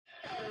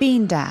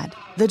Bean Dad,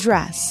 The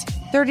Dress,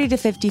 30 to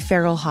 50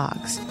 Feral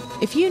Hogs.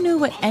 If you knew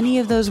what any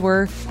of those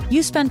were,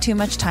 you spend too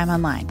much time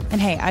online.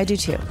 And hey, I do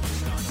too.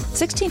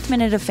 16th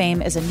Minute of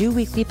Fame is a new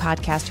weekly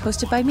podcast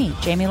hosted by me,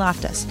 Jamie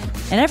Loftus.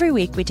 And every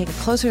week we take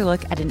a closer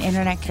look at an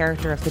internet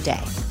character of the day.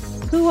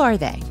 Who are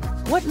they?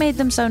 What made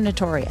them so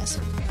notorious?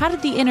 How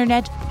did the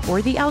internet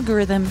or the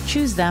algorithm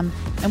choose them?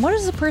 And what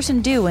does a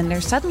person do when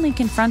they're suddenly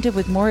confronted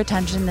with more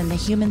attention than the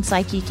human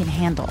psyche can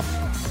handle?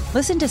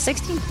 Listen to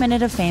 16th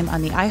Minute of Fame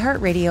on the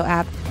iHeartRadio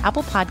app,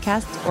 Apple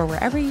Podcasts, or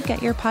wherever you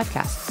get your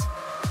podcasts.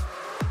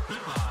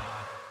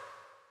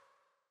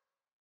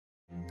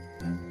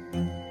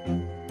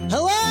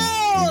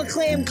 Hello,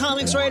 acclaimed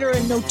comics writer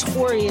and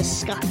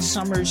notorious Scott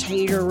Summers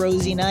hater,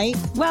 Rosie Knight.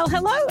 Well,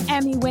 hello,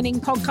 Emmy-winning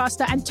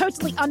podcaster and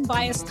totally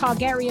unbiased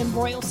Targaryen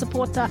royal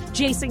supporter,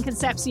 Jason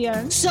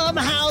Concepcion.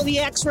 Somehow the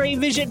X-Ray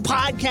Vision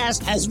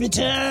podcast has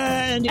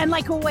returned. And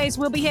like always,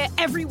 we'll be here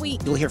every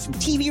week. You'll hear from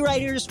TV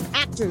writers,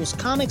 actors,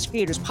 comics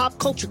creators, pop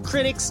culture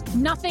critics.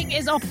 Nothing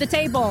is off the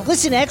table.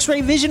 Listen to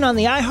X-Ray Vision on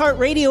the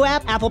iHeartRadio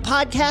app, Apple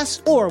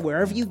Podcasts, or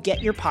wherever you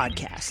get your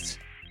podcasts.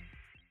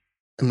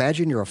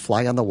 Imagine you're a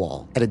fly on the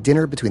wall at a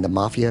dinner between the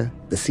Mafia,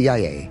 the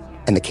CIA,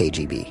 and the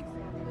KGB.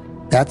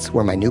 That's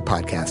where my new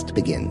podcast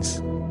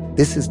begins.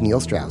 This is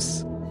Neil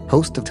Strauss,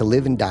 host of To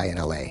Live and Die in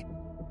LA,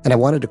 and I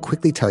wanted to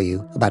quickly tell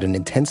you about an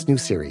intense new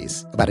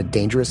series about a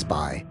dangerous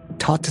spy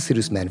taught to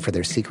seduce men for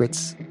their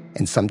secrets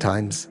and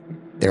sometimes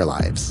their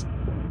lives.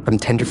 From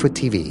Tenderfoot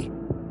TV,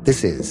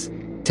 this is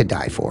To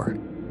Die For.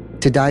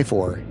 To Die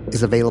For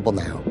is available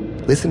now.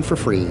 Listen for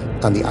free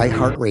on the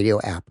iHeartRadio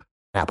app,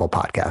 Apple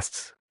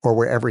Podcasts, or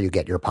wherever you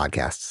get your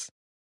podcasts.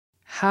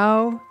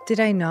 How did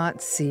I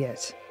not see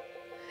it?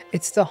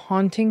 It's the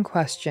haunting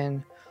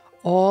question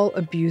all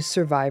abuse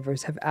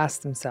survivors have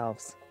asked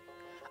themselves.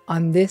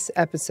 On this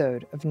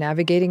episode of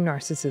Navigating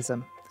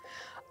Narcissism,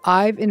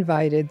 I've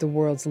invited the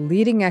world's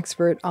leading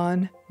expert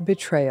on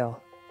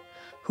betrayal,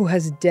 who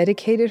has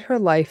dedicated her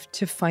life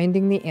to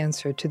finding the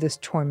answer to this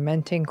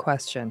tormenting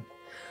question.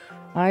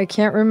 I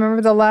can't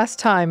remember the last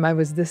time I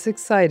was this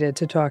excited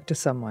to talk to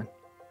someone.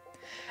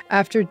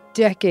 After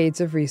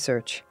decades of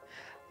research,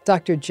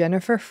 Dr.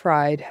 Jennifer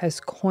Freyd has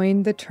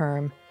coined the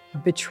term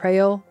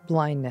betrayal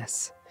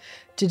blindness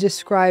to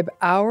describe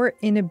our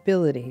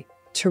inability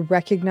to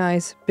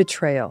recognize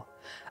betrayal,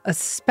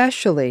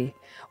 especially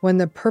when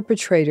the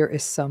perpetrator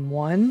is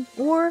someone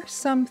or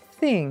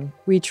something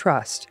we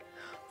trust.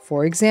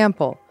 For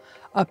example,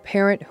 a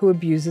parent who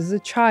abuses a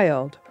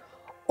child,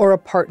 or a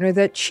partner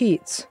that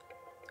cheats,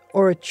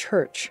 or a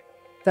church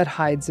that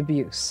hides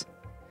abuse.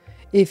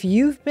 If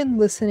you've been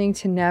listening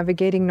to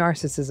Navigating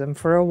Narcissism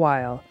for a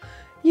while,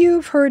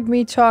 you've heard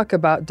me talk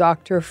about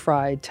Dr.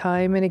 Freyd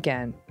time and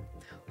again.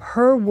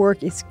 Her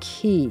work is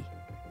key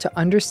to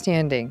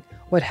understanding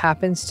what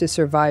happens to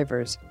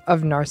survivors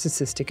of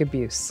narcissistic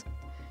abuse.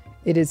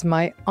 It is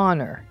my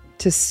honor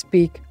to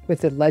speak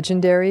with the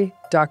legendary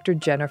Dr.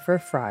 Jennifer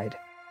Freyd.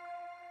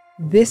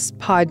 This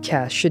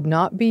podcast should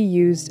not be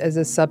used as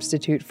a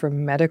substitute for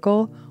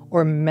medical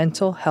or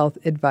mental health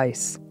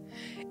advice.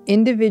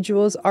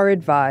 Individuals are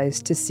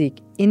advised to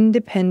seek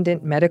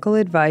independent medical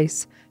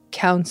advice,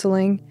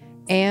 counseling,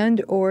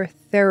 and/or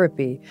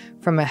therapy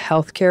from a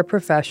healthcare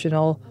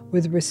professional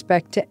with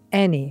respect to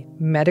any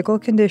medical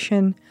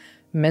condition,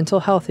 mental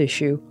health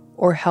issue,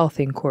 or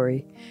health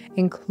inquiry,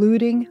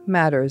 including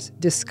matters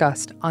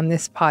discussed on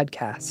this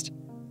podcast.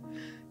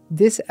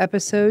 This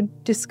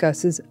episode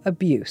discusses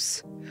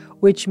abuse,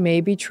 which may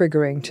be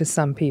triggering to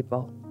some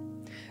people.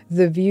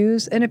 The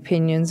views and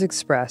opinions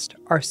expressed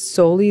are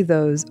solely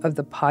those of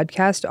the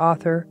podcast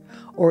author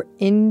or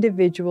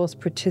individuals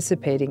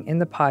participating in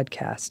the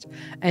podcast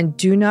and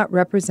do not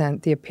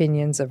represent the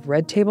opinions of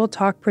Red Table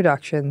Talk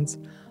Productions,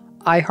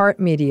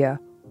 iHeartMedia,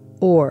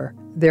 or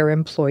their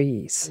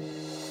employees.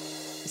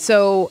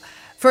 So,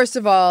 first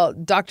of all,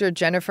 Dr.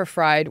 Jennifer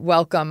Freyd,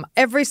 welcome.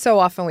 Every so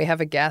often we have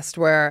a guest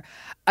where,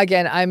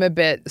 again, I'm a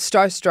bit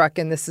starstruck,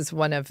 and this is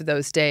one of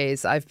those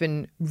days. I've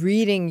been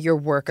reading your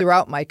work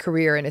throughout my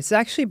career, and it's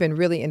actually been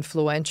really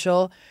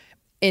influential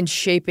in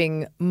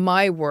shaping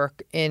my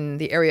work in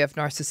the area of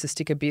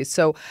narcissistic abuse.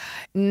 So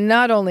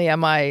not only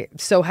am I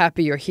so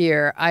happy you're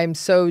here, I'm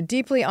so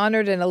deeply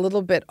honored and a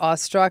little bit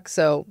awestruck.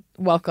 So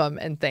welcome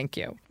and thank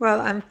you. Well,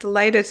 I'm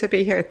delighted to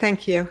be here.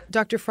 Thank you.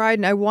 Dr. Freyd,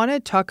 and I want to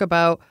talk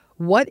about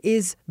what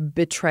is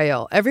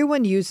betrayal.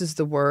 Everyone uses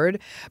the word,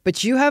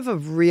 but you have a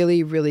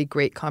really, really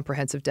great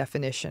comprehensive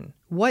definition.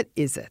 What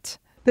is it?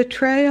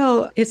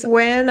 Betrayal is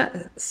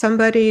when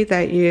somebody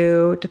that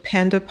you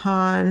depend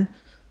upon,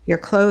 you're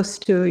close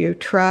to, you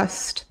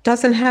trust,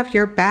 doesn't have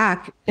your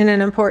back in an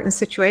important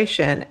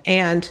situation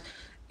and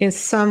in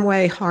some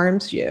way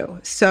harms you.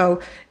 So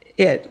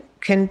it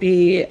can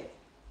be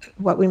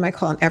what we might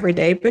call an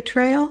everyday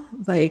betrayal,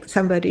 like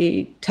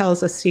somebody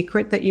tells a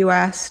secret that you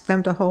asked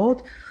them to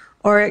hold,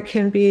 or it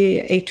can be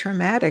a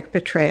traumatic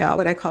betrayal,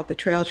 what I call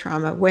betrayal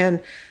trauma,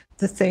 when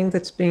the thing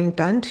that's being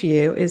done to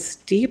you is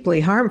deeply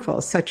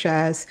harmful, such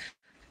as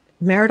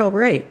marital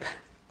rape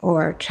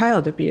or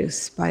child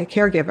abuse by a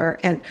caregiver.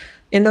 And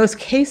in those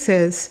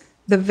cases,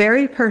 the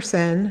very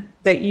person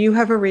that you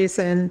have a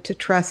reason to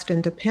trust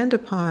and depend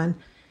upon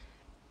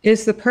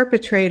is the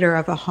perpetrator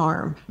of a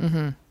harm.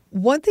 Mm-hmm.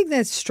 One thing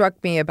that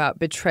struck me about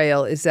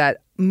betrayal is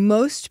that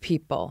most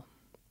people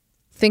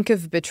think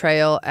of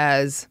betrayal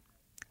as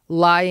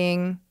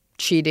lying,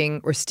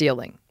 cheating, or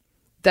stealing.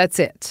 That's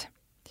it.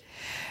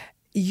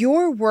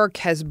 Your work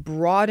has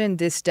broadened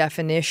this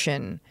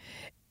definition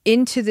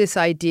into this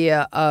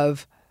idea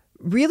of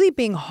really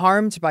being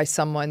harmed by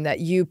someone that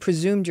you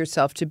presumed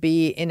yourself to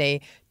be in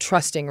a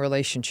trusting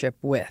relationship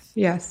with.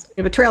 Yes.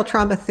 Betrayal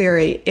trauma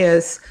theory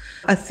is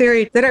a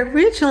theory that I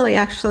originally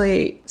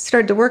actually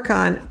started to work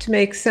on to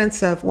make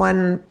sense of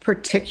one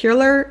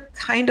particular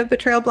kind of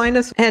betrayal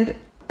blindness. And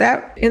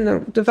that in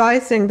the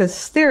devising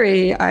this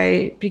theory,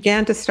 I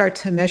began to start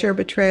to measure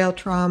betrayal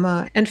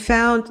trauma and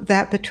found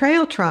that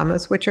betrayal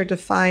traumas, which are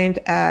defined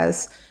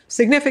as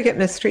significant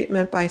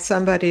mistreatment by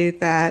somebody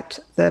that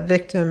the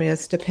victim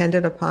is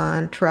dependent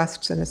upon,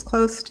 trusts, and is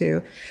close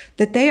to,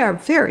 that they are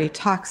very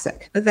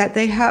toxic, that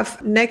they have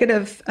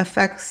negative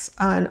effects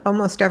on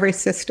almost every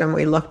system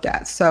we looked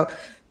at. So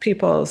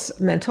people's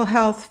mental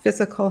health,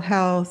 physical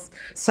health,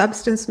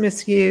 substance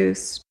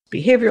misuse,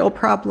 behavioral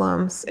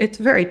problems. It's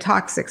very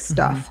toxic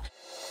stuff.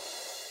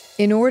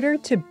 In order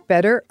to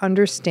better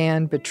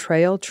understand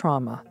betrayal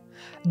trauma,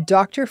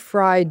 Dr.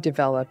 Freyd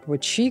developed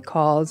what she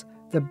calls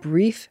the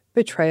Brief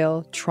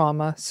Betrayal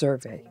Trauma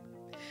Survey.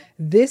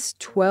 This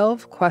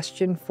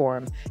 12-question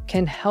form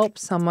can help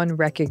someone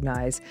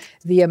recognize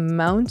the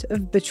amount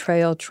of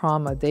betrayal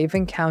trauma they've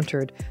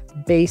encountered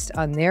based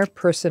on their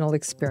personal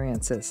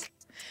experiences.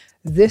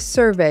 This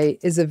survey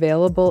is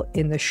available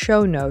in the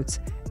show notes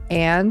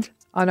and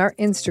on our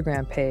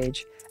Instagram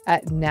page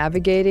at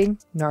Navigating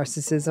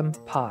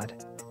Narcissism Pod.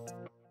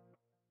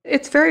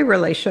 It's very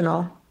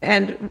relational.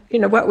 And,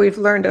 what we've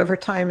learned over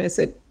time is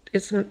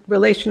it's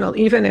relational,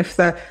 even if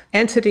the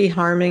entity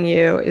harming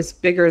you is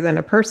bigger than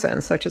a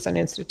person, such as an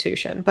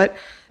institution. But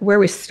where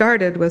we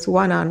started was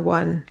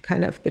one-on-one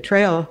kind of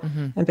betrayal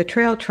and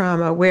betrayal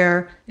trauma,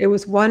 where it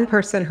was one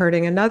person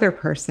hurting another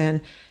person.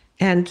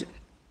 And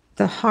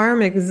the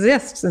harm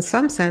exists in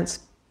some sense,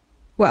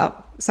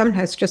 well,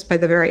 sometimes just by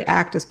the very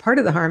act as part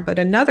of the harm, but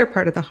another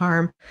part of the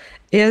harm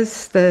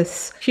is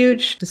this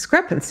huge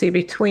discrepancy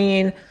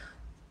between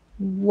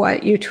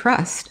what you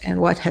trust and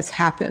what has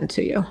happened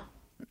to you.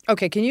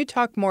 Okay, can you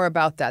talk more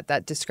about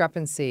that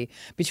discrepancy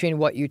between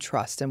what you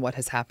trust and what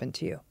has happened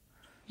to you?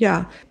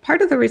 Yeah.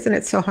 Part of the reason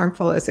it's so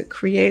harmful is it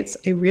creates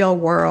a real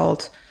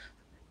world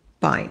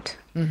bind.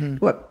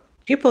 What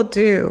people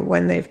do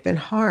when they've been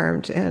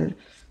harmed, and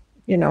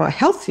a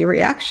healthy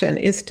reaction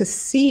is to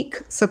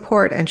seek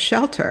support and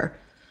shelter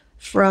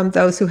from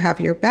those who have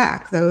your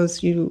back,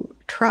 those you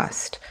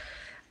trust.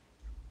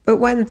 But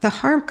when the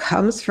harm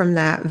comes from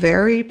that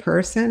very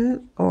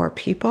person or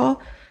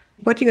people,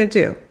 what are you going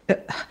to do?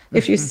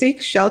 If you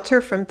seek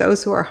shelter from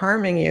those who are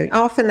harming you,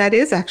 often that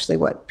is actually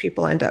what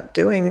people end up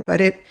doing,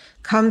 but it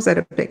comes at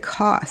a big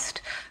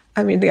cost.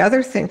 I mean, the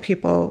other thing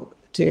people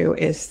do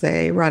is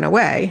they run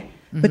away,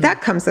 but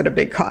that comes at a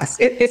big cost.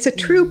 It's a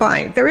true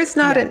bind. There is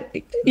not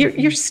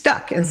you're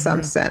stuck in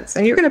some sense,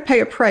 and you're going to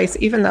pay a price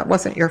even that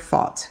wasn't your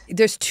fault.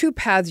 There's two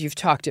paths you've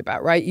talked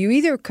about, right? You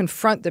either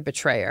confront the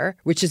betrayer,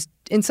 which is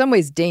in some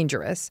ways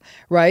dangerous,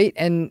 right?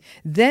 And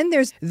then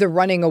there's the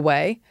running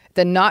away,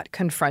 the not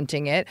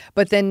confronting it.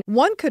 But then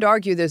one could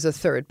argue there's a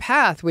third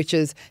path, which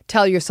is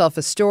tell yourself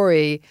a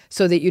story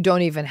so that you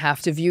don't even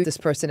have to view this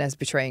person as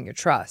betraying your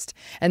trust.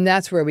 And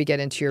that's where we get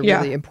into your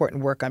really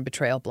important work on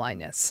betrayal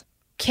blindness.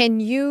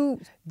 Can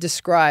you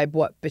describe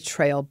what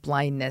betrayal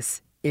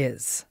blindness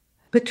is?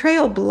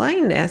 Betrayal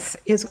blindness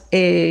is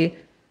a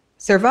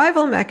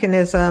survival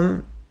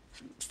mechanism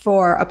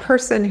for a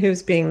person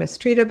who's being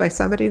mistreated by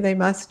somebody they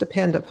must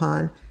depend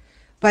upon.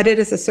 But it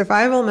is a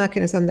survival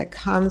mechanism that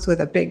comes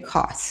with a big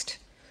cost.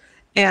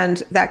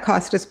 And that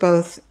cost is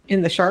both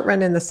in the short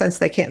run, in the sense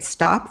they can't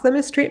stop the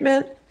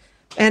mistreatment,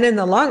 and in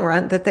the long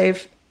run, that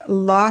they've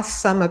lost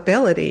some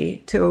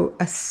ability to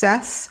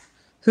assess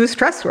who's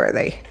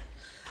trustworthy.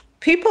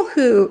 People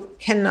who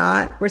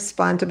cannot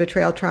respond to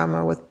betrayal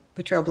trauma with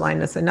betrayal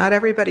blindness, and not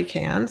everybody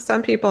can,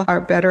 some people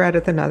are better at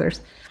it than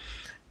others,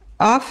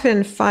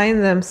 often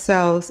find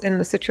themselves in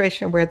the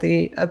situation where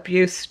the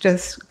abuse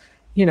just,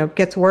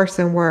 gets worse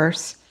and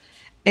worse.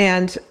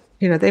 And,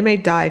 they may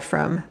die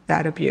from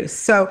that abuse.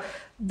 So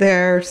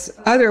there's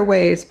other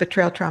ways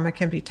betrayal trauma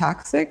can be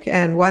toxic.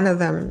 And one of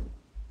them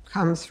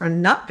comes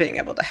from not being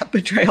able to have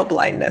betrayal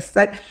blindness,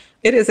 that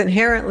it is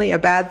inherently a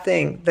bad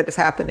thing that is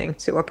happening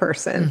to a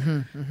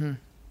person.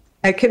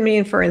 It can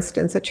mean, for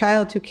instance, a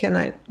child who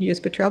cannot use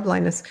betrayal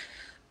blindness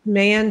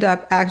may end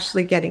up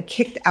actually getting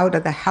kicked out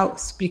of the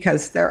house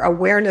because their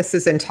awareness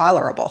is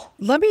intolerable.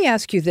 Let me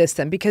ask you this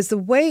then, because the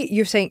way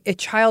you're saying a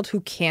child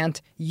who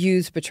can't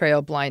use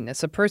betrayal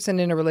blindness, a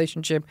person in a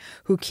relationship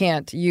who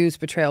can't use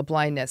betrayal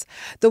blindness,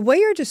 the way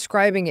you're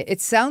describing it,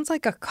 it sounds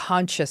like a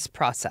conscious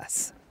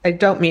process. I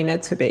don't mean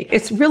it to be.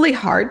 It's really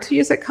hard to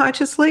use it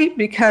consciously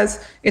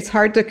because it's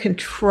hard to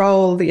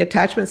control the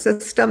attachment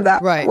system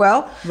that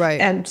well.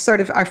 And sort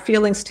of our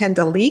feelings tend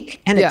to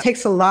leak. And it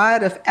takes a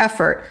lot of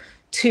effort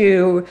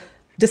to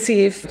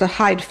deceive, to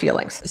hide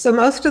feelings. So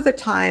most of the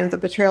time, the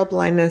betrayal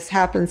blindness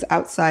happens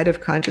outside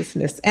of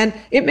consciousness, and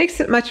it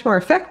makes it much more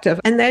effective.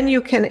 And then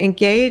you can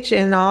engage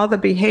in all the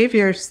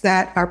behaviors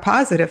that are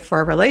positive for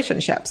a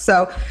relationship.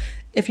 So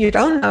if you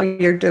don't know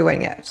you're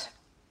doing it,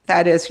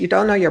 that is, you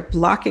don't know you're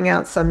blocking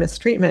out some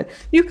mistreatment,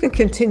 you can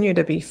continue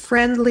to be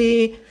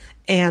friendly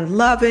and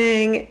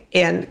loving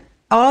and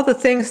all the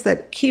things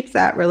that keep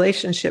that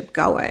relationship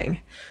going.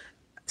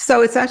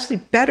 So it's actually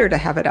better to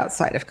have it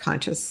outside of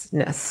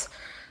consciousness.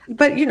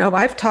 But,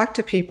 I've talked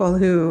to people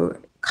who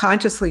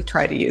consciously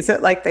try to use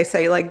it. Like they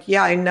say,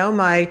 yeah, I know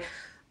my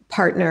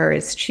partner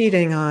is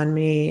cheating on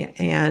me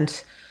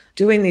and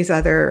doing these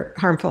other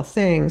harmful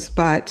things,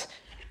 but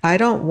I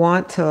don't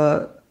want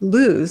to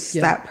lose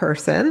that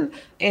person.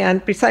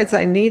 And besides,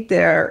 I need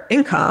their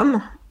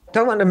income.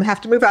 Don't want them to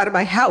have to move out of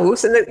my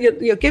house. And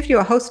you'll give you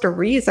a host of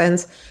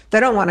reasons they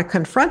don't want to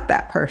confront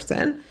that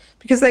person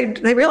because they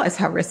realize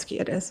how risky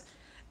it is.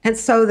 And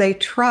so they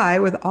try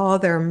with all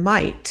their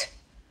might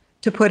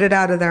to put it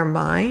out of their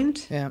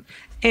mind. Yeah.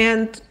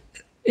 And,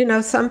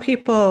 some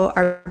people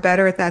are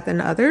better at that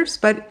than others,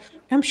 but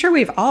I'm sure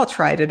we've all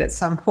tried it at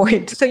some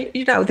point. So,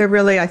 there are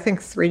really, I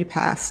think, 3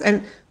 paths.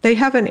 And they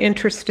have an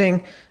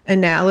interesting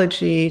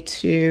analogy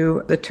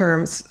to the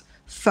terms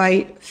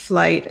fight,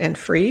 flight, and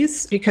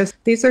freeze, because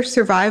these are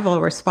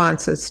survival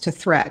responses to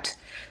threat.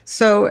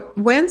 So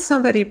when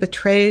somebody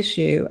betrays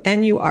you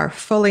and you are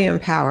fully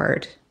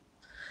empowered,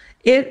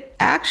 it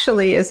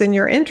actually is in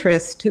your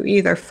interest to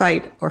either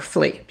fight or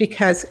flee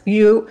because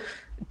you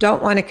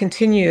don't want to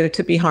continue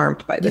to be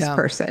harmed by this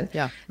person.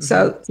 Yeah. Mm-hmm.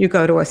 So you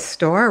go to a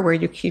store where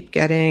you keep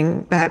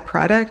getting bad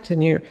product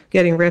and you're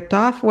getting ripped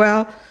off.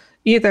 Well,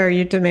 either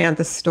you demand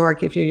the store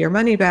give you your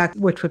money back,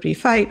 which would be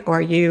fight,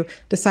 or you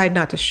decide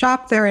not to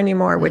shop there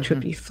anymore, which would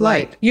be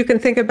flight. You can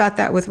think about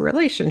that with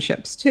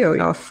relationships too.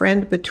 A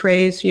friend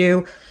betrays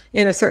you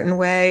in a certain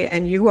way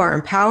and you are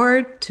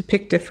empowered to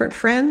pick different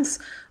friends.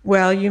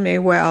 Well, you may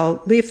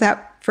well leave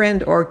that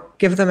friend or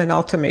give them an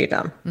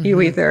ultimatum. You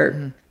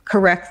either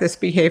correct this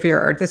behavior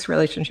or this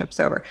relationship's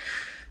over.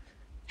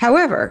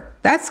 However,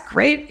 that's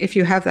great if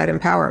you have that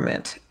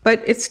empowerment,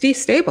 but it's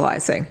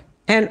destabilizing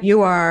and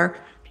you are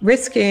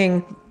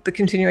risking the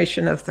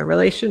continuation of the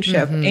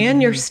relationship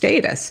and your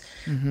status.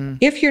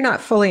 If you're not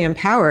fully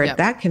empowered,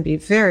 that can be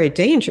very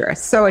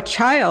dangerous. So a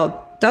child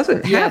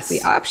doesn't have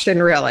the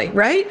option really,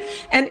 right?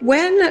 And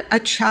when a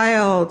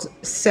child,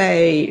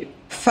 say,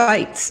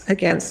 fights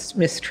against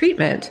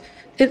mistreatment,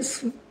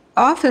 it's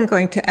often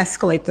going to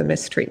escalate the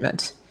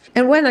mistreatment.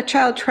 And when a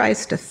child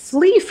tries to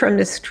flee from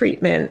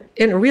mistreatment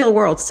in a real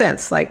world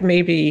sense, like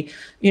maybe,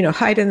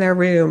 hide in their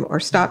room or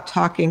stop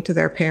talking to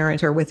their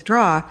parent or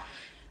withdraw,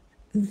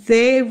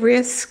 they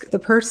risk the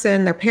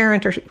person, their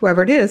parent or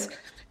whoever it is,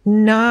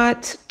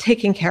 not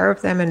taking care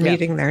of them and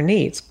meeting their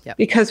needs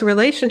because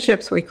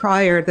relationships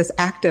require this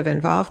active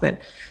involvement.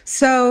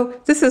 So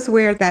this is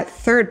where that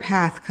third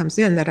path comes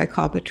in that I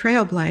call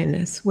betrayal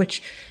blindness,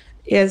 which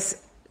is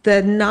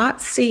the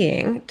not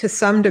seeing to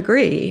some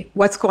degree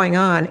what's going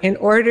on in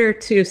order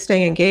to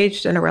stay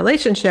engaged in a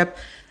relationship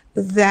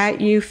that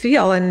you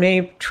feel and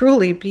may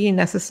truly be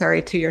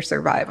necessary to your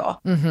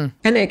survival. And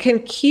it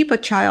can keep a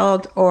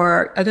child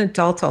or an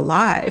adult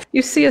alive.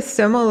 You see a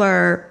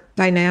similar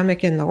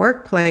dynamic in the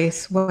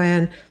workplace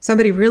when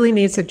somebody really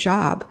needs a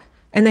job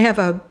and they have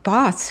a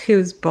boss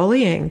who's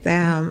bullying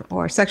them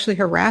or sexually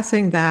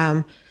harassing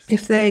them.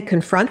 If they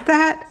confront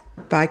that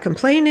by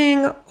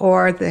complaining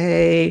or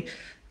they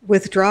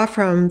withdraw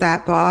from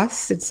that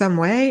boss in some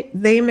way,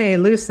 they may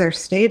lose their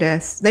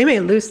status, they may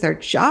lose their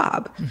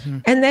job,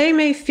 and they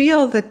may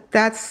feel that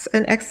that's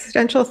an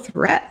existential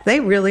threat. They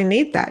really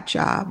need that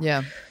job.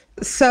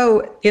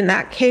 So in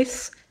that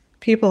case,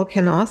 people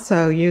can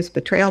also use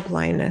betrayal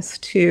blindness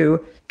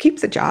to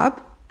keep the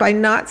job by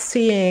not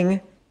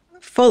seeing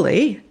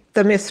fully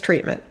the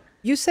mistreatment.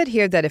 You said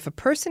here that if a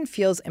person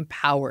feels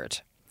empowered,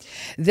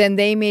 then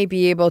they may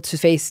be able to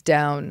face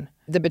down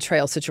the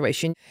betrayal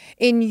situation.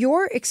 In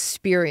your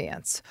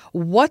experience,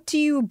 what do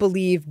you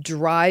believe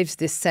drives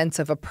this sense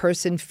of a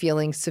person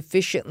feeling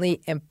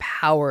sufficiently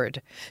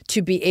empowered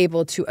to be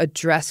able to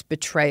address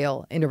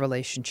betrayal in a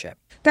relationship?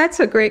 That's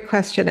a great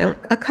question. And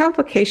a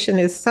complication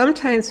is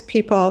sometimes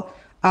people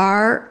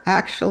are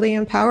actually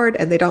empowered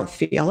and they don't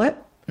feel it.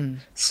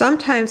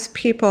 Sometimes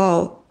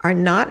people are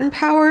not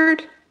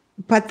empowered,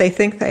 but they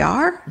think they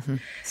are.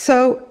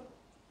 So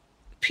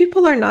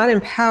people are not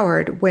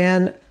empowered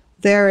when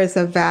there is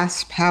a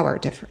vast power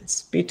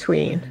difference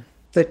between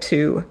the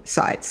two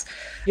sides.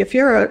 If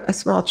you're a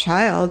small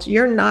child,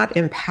 you're not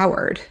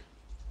empowered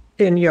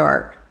in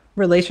your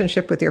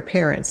relationship with your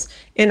parents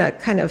in a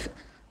kind of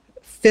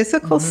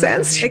physical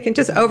sense. They can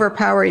just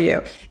overpower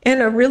you.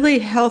 In a really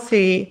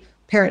healthy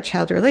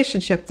parent-child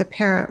relationship, the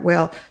parent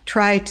will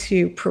try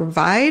to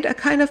provide a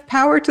kind of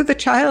power to the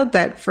child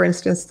that, for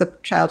instance, the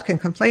child can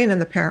complain and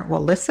the parent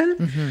will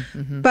listen.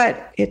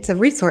 But it's a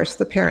resource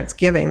the parent's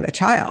giving the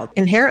child.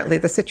 Inherently,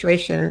 the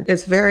situation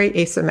is very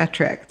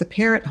asymmetric. The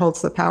parent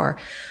holds the power.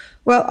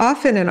 Well,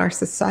 often in our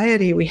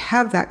society, we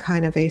have that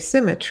kind of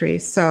asymmetry.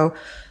 So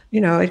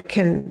It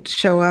can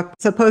show up,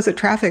 suppose a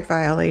traffic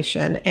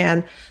violation,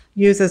 and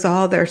uses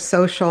all their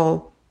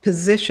social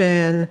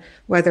position,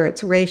 whether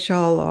it's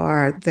racial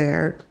or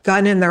their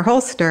gun in their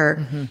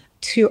holster,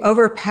 to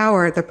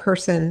overpower the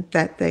person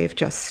that they've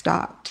just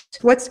stopped.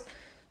 What's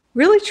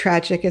really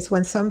tragic is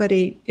when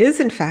somebody is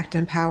in fact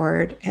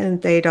empowered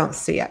and they don't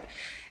see it.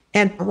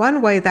 And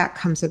one way that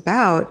comes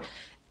about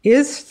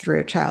is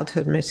through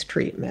childhood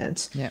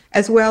mistreatment,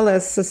 as well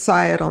as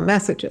societal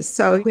messages.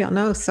 So we all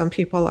know some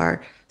people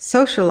are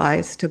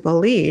socialized to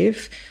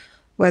believe,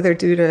 whether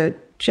due to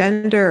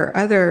gender or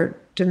other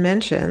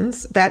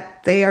dimensions,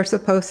 that they are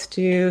supposed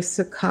to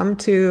succumb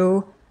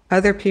to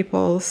other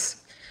people's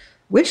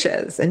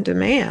wishes and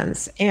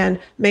demands, and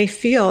may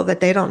feel that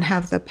they don't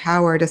have the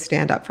power to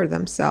stand up for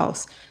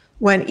themselves,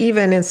 when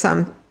even in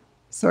some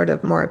sort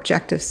of more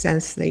objective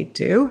sense they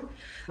do.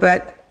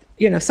 But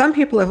some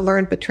people have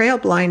learned betrayal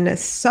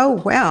blindness so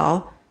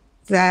well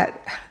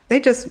that they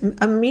just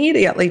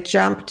immediately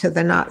jump to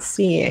the not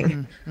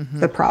seeing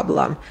the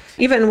problem,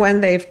 even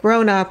when they've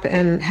grown up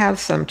and have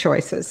some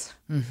choices.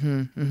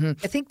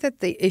 I think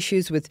that the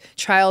issues with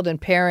child and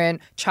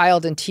parent,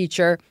 child and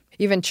teacher,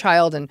 even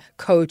child and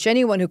coach,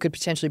 anyone who could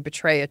potentially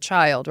betray a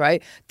child,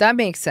 right? That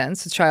makes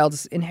sense. The child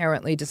is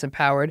inherently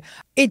disempowered.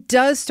 It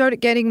does start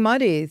getting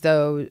muddy,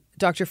 though,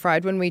 Dr.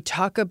 Freyd, when we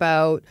talk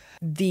about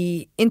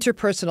the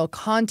interpersonal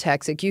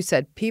context, like you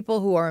said, people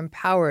who are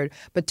empowered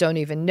but don't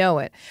even know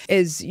it.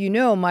 As you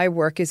know, my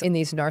work is in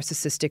these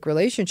narcissistic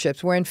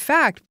relationships where, in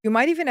fact, you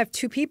might even have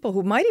two people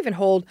who might even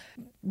hold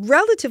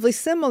relatively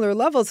similar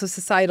levels of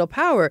societal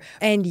power.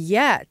 And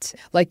yet,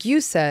 like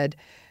you said,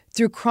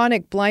 through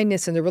chronic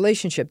blindness in the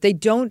relationship, they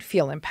don't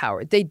feel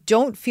empowered. They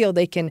don't feel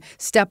they can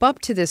step up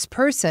to this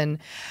person.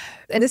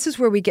 And this is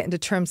where we get into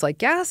terms like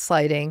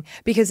gaslighting,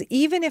 because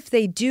even if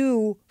they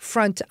do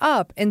front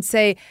up and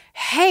say,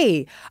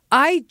 hey,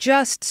 I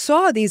just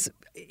saw these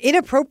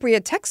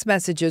inappropriate text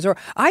messages, or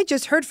I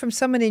just heard from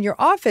someone in your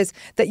office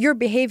that you're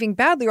behaving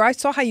badly, or I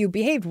saw how you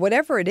behaved,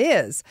 whatever it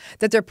is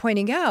that they're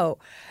pointing out,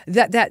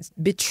 that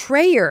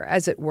betrayer,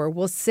 as it were,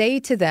 will say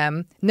to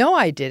them, no,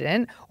 I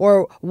didn't,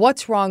 or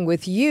what's wrong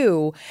with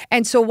you?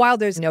 And so while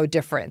there's no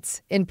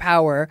difference in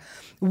power,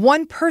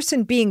 one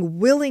person being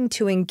willing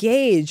to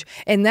engage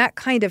in that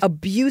kind of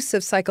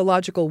abusive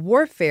psychological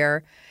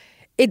warfare,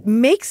 it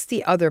makes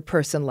the other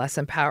person less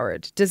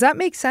empowered. Does that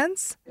make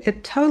sense?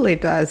 It totally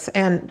does.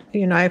 And,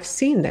 I've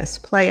seen this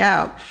play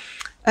out.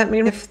 I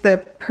mean, if the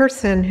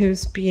person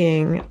who's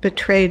being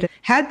betrayed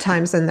had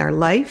times in their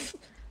life,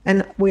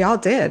 and we all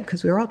did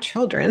because we were all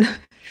children,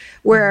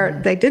 where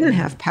they didn't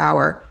have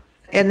power,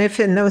 and if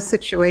in those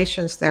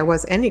situations there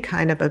was any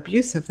kind of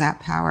abuse of that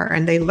power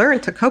and they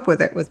learned to cope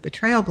with it with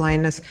betrayal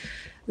blindness,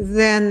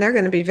 then they're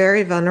going to be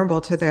very vulnerable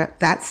to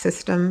that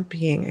system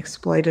being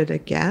exploited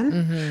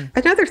again.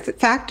 Another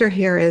factor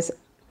here is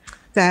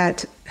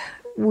that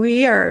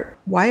we are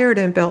wired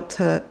and built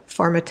to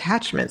form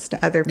attachments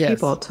to other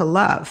people, to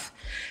love.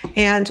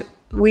 And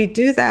we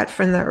do that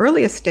from the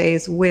earliest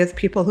days with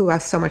people who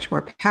have so much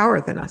more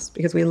power than us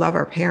because we love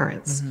our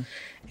parents.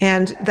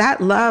 And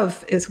that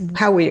love is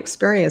how we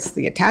experience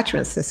the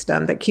attachment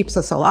system that keeps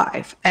us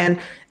alive. And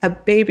a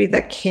baby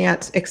that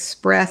can't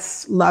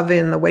express love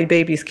in the way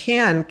babies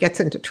can gets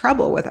into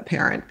trouble with a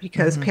parent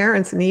because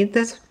parents need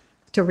this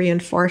to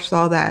reinforce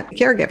all that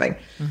caregiving.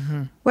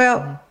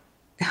 Well,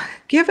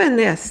 given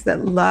this,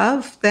 that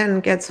love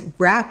then gets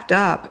wrapped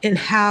up in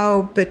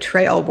how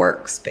betrayal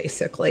works,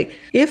 basically.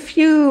 If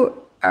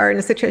you are in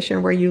a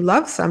situation where you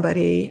love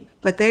somebody,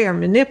 but they are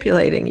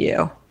manipulating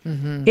you,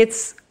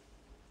 it's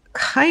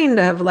kind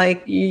of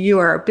like you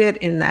are a bit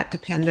in that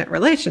dependent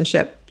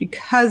relationship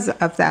because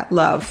of that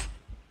love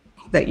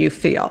that you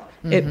feel.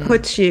 It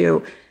puts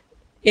you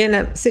in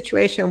a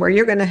situation where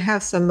you're going to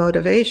have some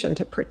motivation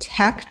to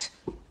protect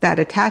that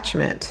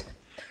attachment,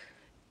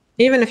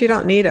 even if you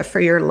don't need it for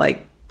your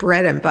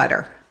bread and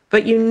butter,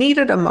 but you need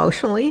it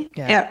emotionally,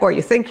 or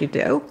you think you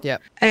do.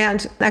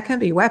 And that can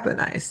be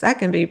weaponized. That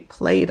can be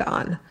played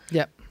on.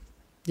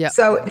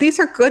 So these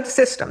are good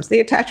systems.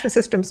 The attachment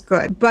system's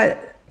good,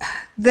 but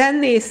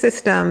then these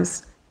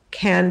systems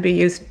can be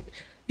used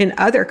in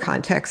other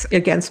contexts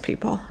against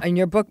people. In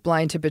your book,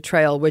 Blind to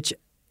Betrayal, which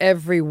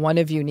every one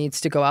of you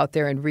needs to go out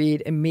there and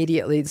read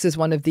immediately. This is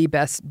one of the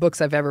best books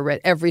I've ever read.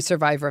 Every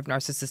survivor of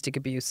narcissistic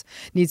abuse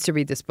needs to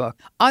read this book.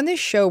 On this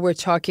show, we're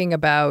talking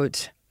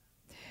about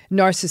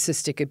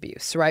narcissistic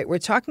abuse, right? We're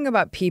talking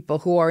about people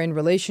who are in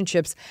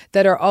relationships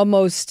that are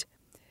almost...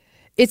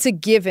 It's a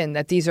given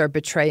that these are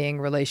betraying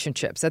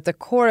relationships. At the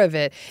core of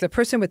it, the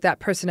person with that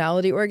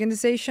personality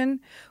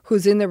organization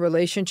who's in the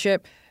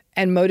relationship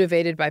and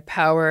motivated by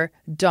power,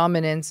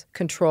 dominance,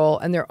 control,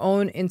 and their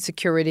own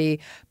insecurity,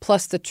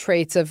 plus the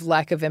traits of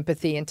lack of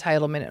empathy,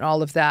 entitlement, and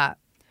all of that,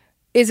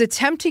 is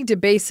attempting to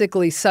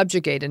basically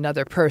subjugate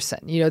another person,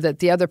 that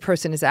the other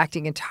person is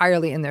acting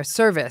entirely in their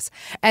service.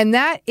 And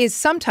that is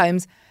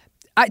sometimes,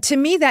 to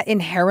me, that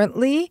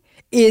inherently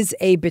is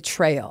a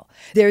betrayal.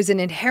 There's an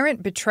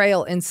inherent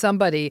betrayal in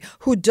somebody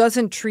who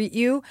doesn't treat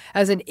you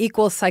as an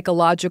equal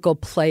psychological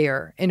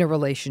player in a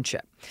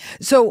relationship.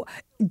 So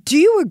Do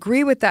you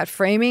agree with that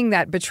framing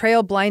that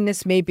betrayal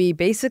blindness may be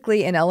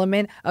basically an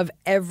element of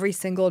every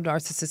single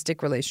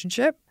narcissistic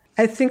relationship?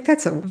 I think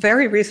that's a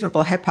very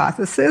reasonable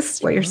hypothesis.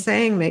 What you're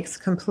saying makes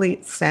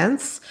complete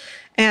sense.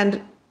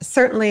 And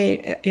certainly,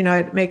 it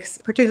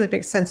particularly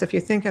makes sense if you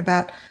think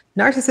about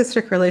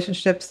narcissistic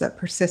relationships that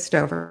persist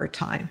over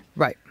time.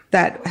 Right.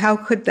 That how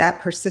could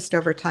that persist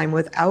over time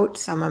without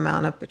some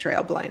amount of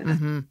betrayal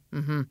blindness?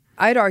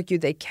 I'd argue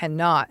they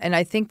cannot. And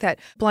I think that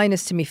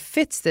blindness to me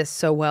fits this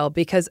so well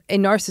because a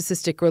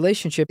narcissistic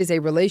relationship is a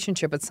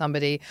relationship with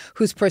somebody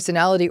whose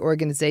personality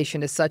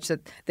organization is such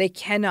that they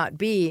cannot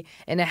be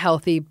in a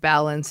healthy,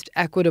 balanced,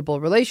 equitable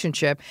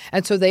relationship.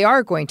 And so they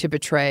are going to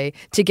betray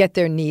to get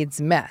their needs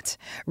met,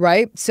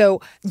 right?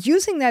 So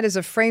using that as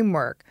a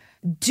framework,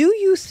 do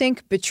you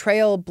think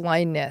betrayal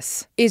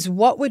blindness is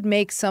what would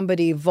make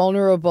somebody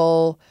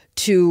vulnerable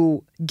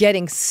to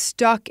getting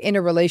stuck in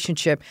a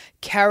relationship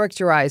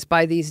characterized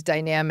by these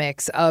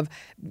dynamics of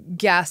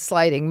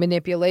gaslighting,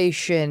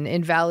 manipulation,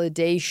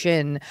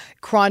 invalidation,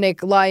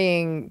 chronic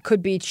lying,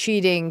 could be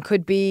cheating,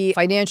 could be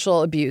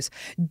financial abuse?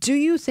 Do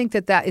you think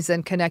that that is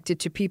then connected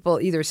to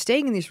people either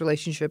staying in these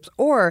relationships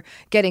or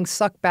getting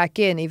sucked back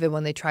in even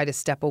when they try to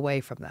step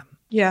away from them?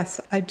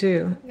 Yes, I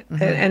do.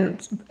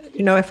 And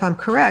if I'm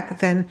correct,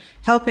 then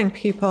helping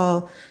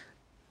people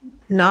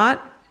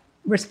not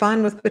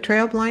respond with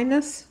betrayal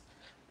blindness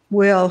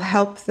will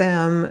help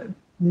them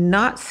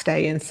not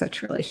stay in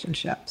such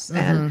relationships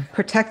and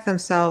protect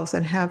themselves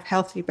and have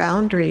healthy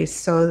boundaries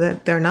so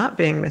that they're not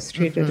being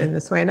mistreated in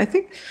this way. And I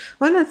think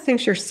one of the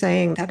things you're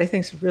saying that I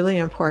think is really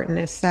important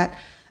is that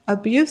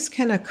abuse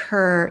can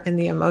occur in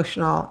the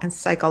emotional and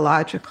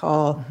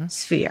psychological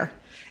sphere.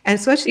 And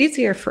so it's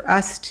easier for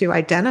us to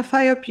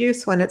identify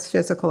abuse when it's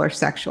physical or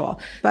sexual.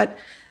 But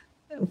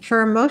for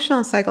emotional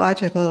and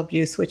psychological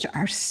abuse, which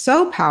are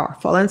so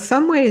powerful, in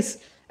some ways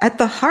at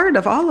the heart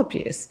of all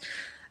abuse,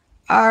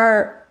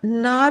 are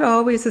not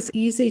always as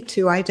easy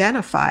to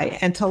identify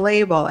and to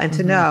label and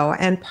to know.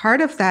 And part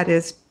of that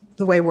is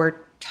the way we're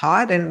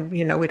taught, and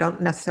we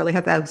don't necessarily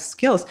have those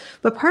skills.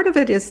 But part of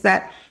it is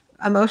that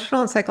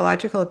emotional and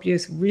psychological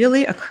abuse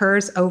really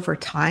occurs over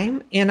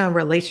time in a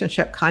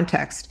relationship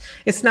context.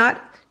 It's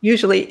not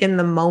usually in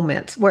the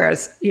moment,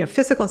 whereas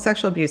physical and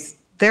sexual abuse,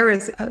 there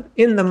is a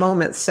in the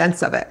moment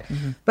sense of it.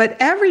 But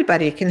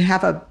everybody can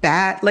have a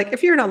bad, like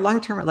if you're in a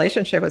long-term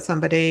relationship with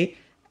somebody,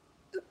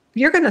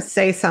 you're going to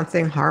say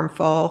something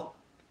harmful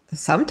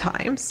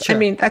sometimes. Sure. I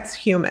mean, that's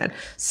human.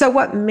 So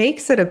what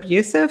makes it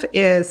abusive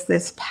is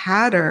this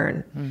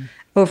pattern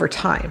over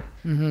time.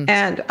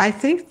 And I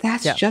think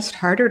that's just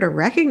harder to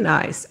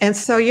recognize. And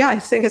so, I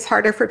think it's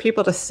harder for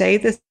people to say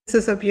this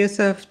is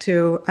abusive,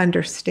 to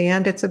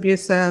understand it's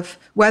abusive,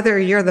 whether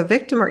you're the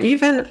victim or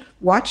even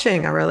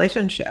watching a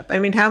relationship. I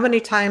mean, how many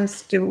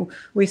times do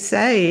we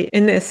say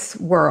in this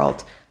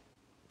world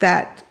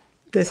that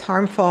this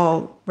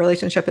harmful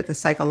relationship at the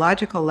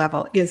psychological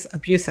level is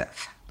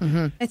abusive?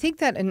 I think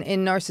that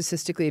in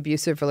narcissistically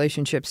abusive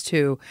relationships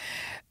too,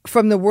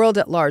 from the world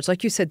at large,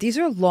 like you said, these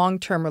are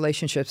long-term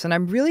relationships. And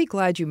I'm really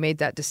glad you made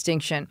that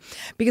distinction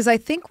because I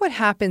think what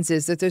happens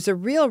is that there's a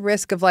real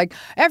risk of like,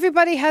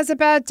 everybody has a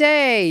bad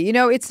day.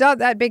 It's not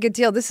that big a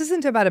deal. This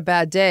isn't about a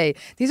bad day.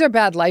 These are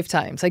bad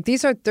lifetimes. Like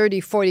these are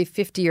 30, 40,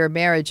 50-year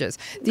marriages.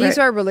 These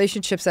are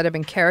relationships that have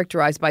been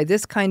characterized by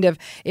this kind of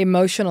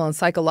emotional and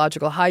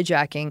psychological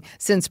hijacking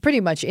since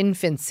pretty much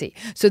infancy.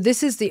 So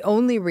this is the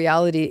only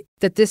reality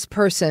that this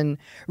person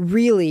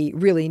really,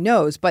 really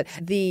knows. But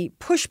the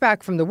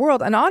pushback from the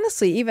world, and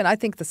honestly, even I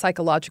think the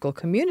psychological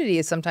community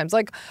is sometimes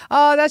like,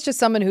 oh, that's just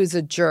someone who's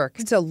a jerk.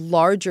 It's a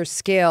larger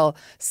scale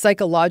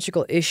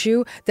psychological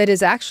issue that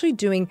is actually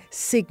doing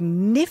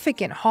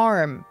significant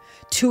harm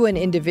to an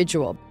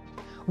individual.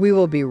 We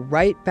will be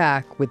right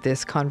back with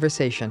this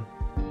conversation.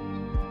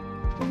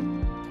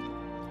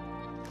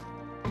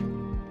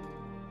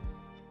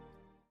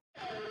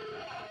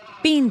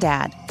 Bean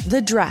Dad,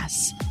 The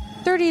Dress,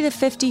 30 to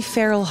 50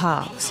 feral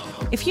hogs.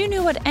 If you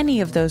knew what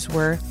any of those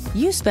were,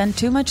 you spend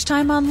too much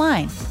time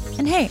online.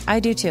 And hey, I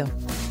do too.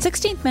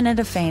 16th Minute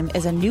of Fame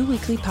is a new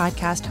weekly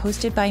podcast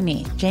hosted by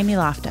me, Jamie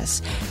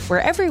Loftus,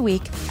 where every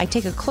week I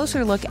take a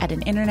closer look at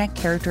an internet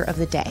character of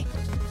the day.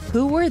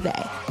 Who were they?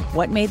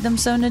 What made them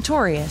so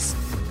notorious?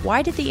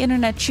 Why did the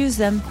internet choose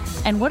them?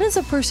 And what does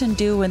a person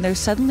do when they're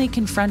suddenly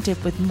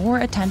confronted with more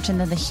attention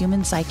than the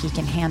human psyche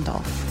can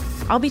handle?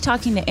 I'll be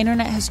talking to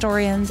internet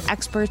historians,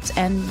 experts,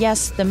 and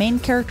yes, the main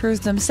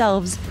characters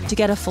themselves to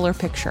get a fuller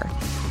picture.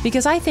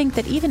 Because I think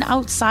that even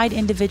outside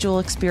individual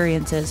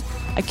experiences,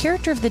 a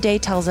character of the day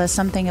tells us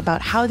something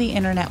about how the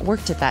internet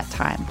worked at that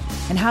time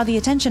and how the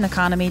attention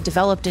economy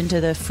developed into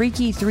the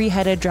freaky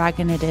three-headed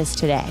dragon it is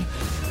today.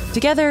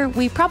 Together,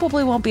 we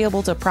probably won't be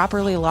able to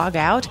properly log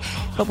out,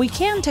 but we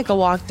can take a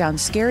walk down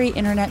scary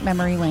internet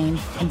memory lane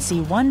and see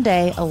one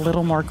day a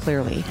little more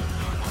clearly.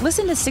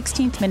 Listen to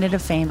 16th Minute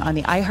of Fame on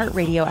the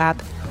iHeartRadio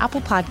app,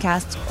 Apple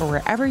Podcasts, or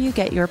wherever you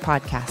get your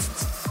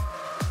podcasts.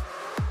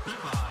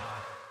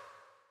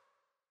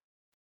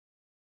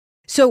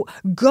 So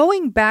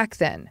going back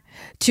then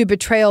to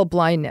betrayal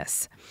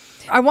blindness,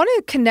 I want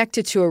to connect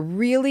it to a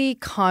really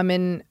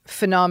common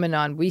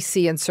phenomenon we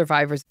see in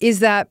survivors is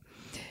that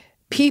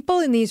people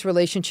in these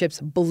relationships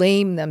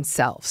blame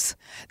themselves.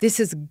 This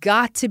has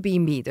got to be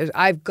me.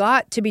 I've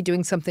got to be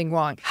doing something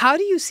wrong. How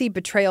do you see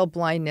betrayal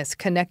blindness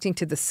connecting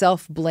to the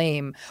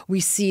self-blame we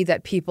see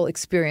that people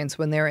experience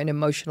when they're in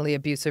emotionally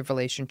abusive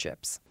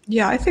relationships?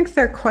 Yeah, I think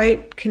they're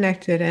quite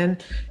connected.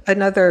 And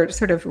another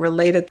sort of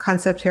related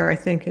concept here, I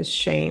think, is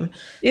shame.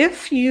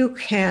 If you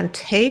can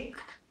take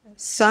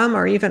some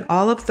or even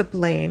all of the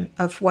blame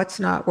of what's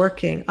not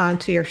working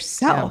onto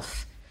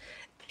yourself,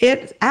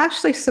 it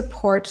actually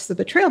supports the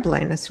betrayal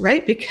blindness,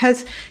 right?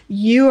 Because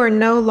you are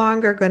no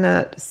longer going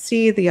to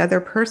see the other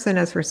person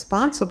as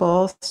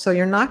responsible, so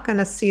you're not going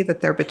to see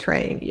that they're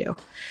betraying you.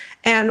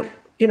 And,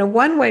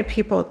 one way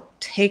people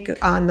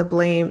take on the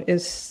blame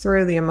is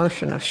through the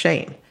emotion of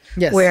shame,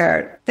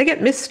 where they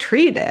get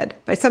mistreated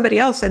by somebody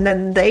else and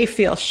then they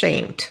feel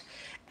shamed.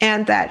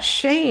 And that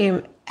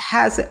shame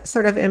has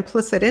sort of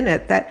implicit in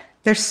it that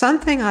there's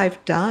something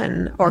I've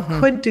done or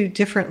could do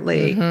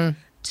differently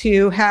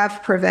to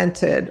have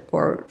prevented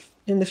or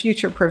in the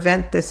future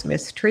prevent this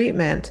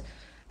mistreatment.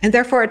 And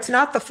therefore, it's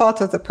not the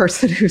fault of the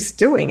person who's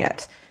doing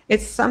it.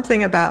 It's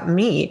something about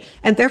me.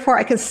 And therefore,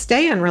 I can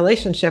stay in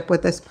relationship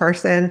with this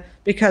person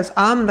because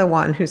I'm the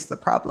one who's the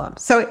problem.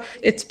 So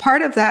it's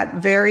part of that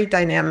very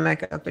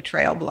dynamic of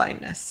betrayal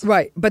blindness.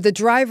 Right. But the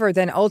driver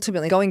then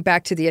ultimately, going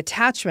back to the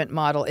attachment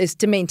model, is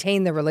to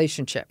maintain the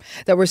relationship,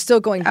 that we're still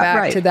going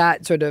back to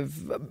that sort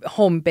of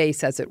home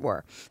base, as it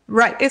were.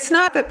 Right. It's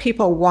not that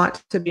people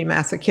want to be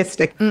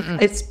masochistic.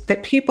 It's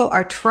that people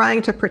are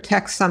trying to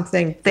protect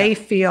something they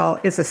feel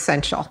is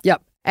essential.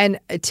 Yep.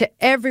 And to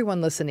everyone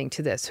listening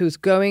to this who's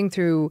going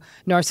through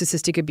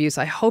narcissistic abuse,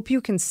 I hope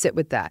you can sit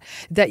with that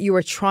you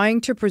are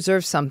trying to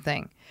preserve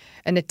something,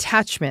 an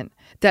attachment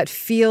that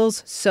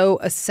feels so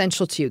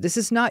essential to you. This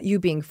is not you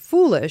being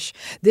foolish.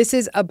 This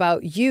is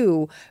about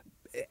you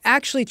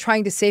actually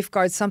trying to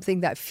safeguard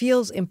something that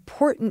feels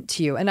important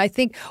to you. And I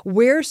think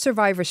where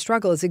survivors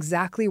struggle is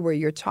exactly where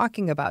you're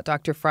talking about,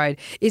 Dr. Freyd,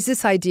 is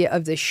this idea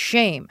of the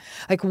shame.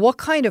 Like, what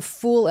kind of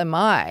fool am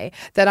I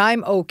that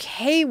I'm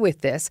okay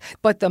with this?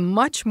 But the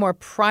much more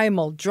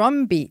primal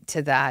drumbeat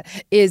to that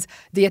is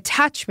the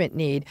attachment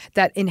need,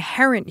 that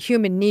inherent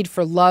human need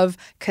for love,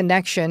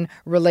 connection,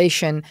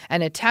 relation,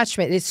 and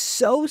attachment is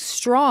so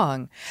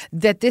strong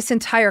that this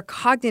entire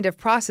cognitive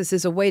process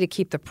is a way to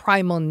keep the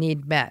primal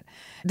need met.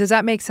 Does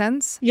that make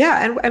sense?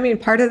 Yeah. And I mean,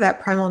 part of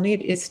that primal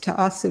need is to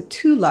also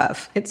to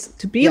love. It's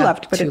to be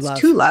loved, but it's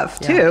to love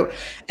too.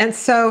 And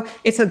so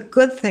it's a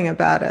good thing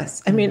about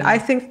us. I mean, I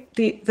think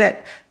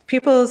that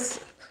people's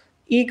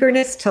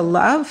eagerness to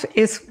love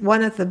is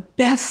one of the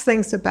best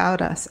things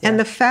about us. And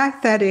the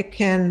fact that it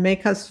can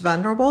make us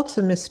vulnerable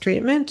to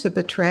mistreatment, to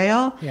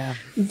betrayal,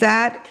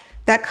 that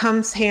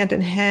comes hand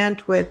in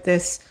hand with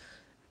this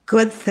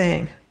good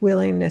thing,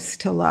 willingness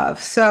to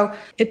love. So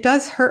it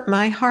does hurt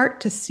my heart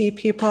to see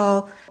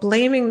people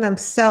blaming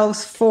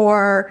themselves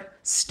for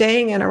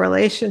staying in a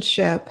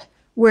relationship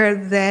where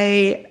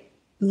they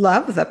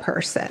love the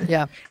person.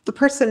 Yeah. The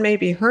person may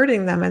be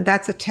hurting them, and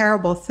that's a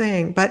terrible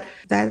thing, but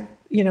that,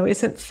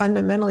 isn't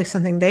fundamentally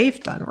something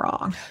they've done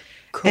wrong.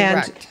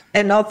 Correct.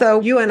 And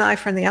although you and I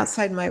from the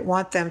outside might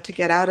want them to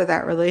get out of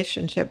that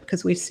relationship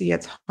because we see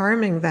it's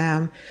harming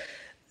them,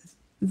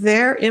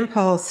 their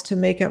impulse to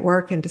make it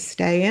work and to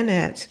stay in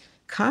it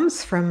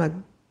comes from a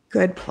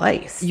good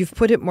place. You've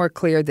put it more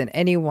clear than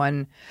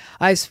anyone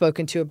I've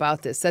spoken to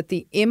about this, that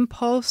the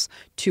impulse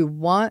to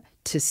want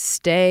to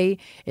stay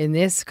in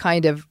this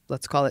kind of,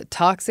 let's call it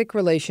toxic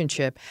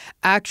relationship,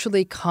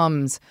 actually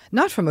comes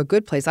not from a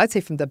good place, I'd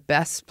say from the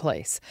best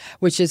place,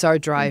 which is our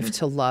drive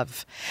to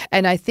love.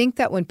 And I think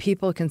that when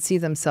people can see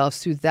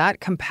themselves through that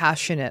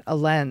compassionate a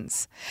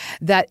lens,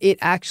 that it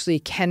actually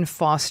can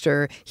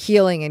foster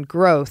healing and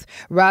growth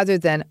rather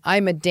than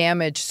I'm a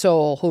damaged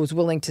soul who's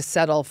willing to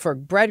settle for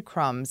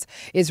breadcrumbs,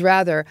 is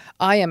rather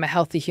I am a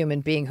healthy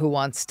human being who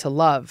wants to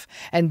love.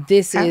 And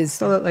this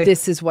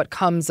is what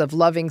comes of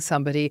loving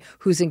somebody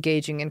who's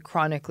engaging in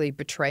chronically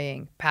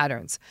betraying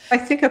patterns. I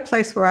think a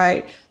place where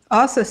I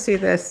also see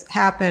this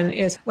happen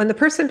is when the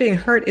person being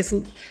hurt is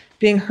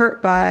being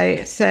hurt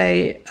by,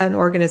 say, an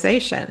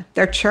organization,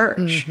 their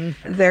church,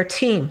 their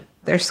team,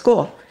 their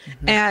school.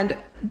 And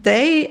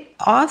they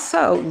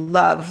also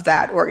love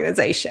that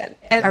organization.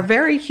 And our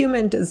very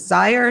human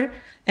desire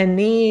and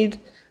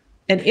need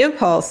and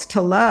impulse to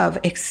love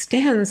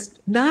extends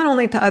not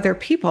only to other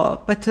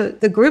people, but to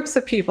the groups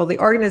of people, the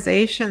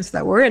organizations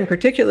that we're in,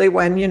 particularly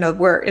when,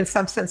 we're in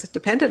some sense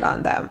dependent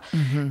on them.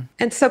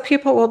 And so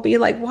people will be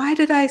like, why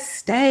did I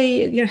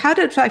stay? How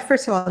did I,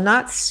 first of all,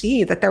 not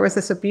see that there was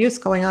this abuse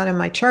going on in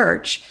my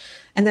church?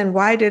 And then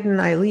why didn't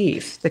I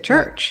leave the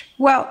church?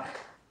 Well,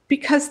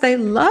 because they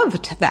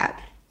loved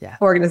that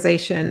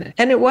organization.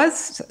 And it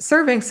was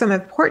serving some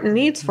important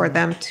needs for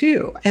them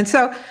too. And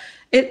so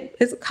it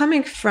is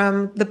coming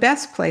from the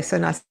best place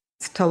in us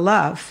to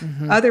love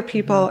other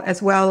people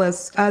as well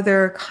as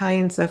other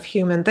kinds of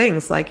human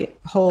things like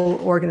whole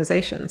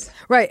organizations.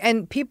 Right.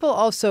 And people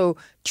also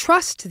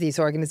trust these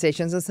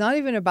organizations. It's not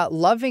even about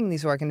loving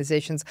these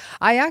organizations.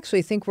 I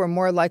actually think we're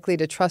more likely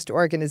to trust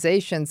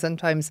organizations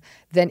sometimes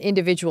than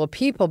individual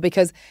people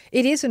because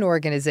it is an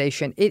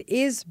organization. It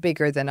is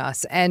bigger than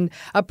us. And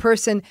a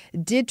person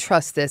did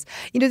trust this.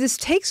 This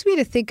takes me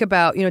to think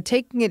about,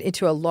 taking it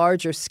into a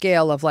larger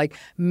scale of like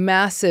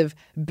massive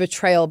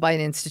betrayal by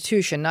an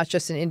institution, not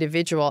just an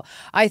individual.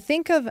 I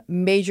think of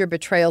major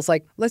betrayals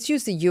like, let's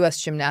use the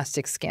U.S.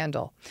 gymnastics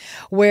scandal,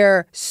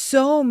 where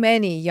so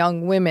many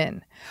young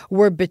women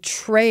were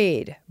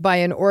betrayed by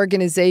an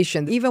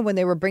organization. Even when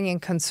they were bringing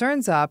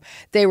concerns up,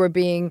 they were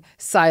being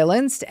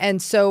silenced.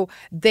 And so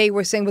they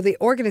were saying, well, the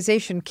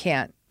organization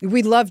can't.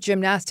 We love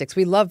gymnastics.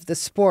 We love the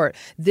sport.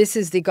 This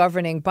is the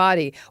governing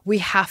body. We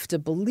have to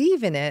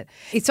believe in it.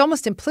 It's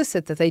almost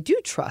implicit that they do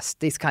trust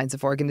these kinds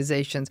of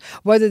organizations,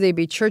 whether they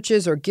be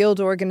churches or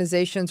guild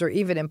organizations or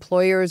even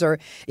employers or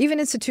even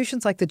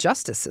institutions like the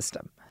justice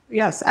system.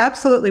 Yes,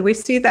 absolutely. We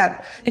see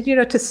that. And,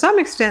 to some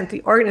extent,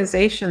 the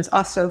organizations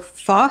also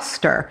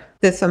foster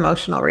this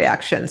emotional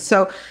reaction.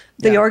 So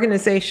the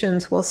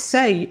organizations will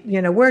say,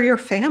 we're your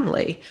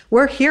family.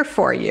 We're here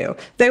for you.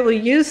 They will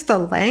use the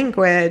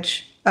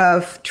language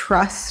of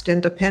trust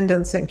and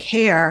dependence and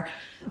care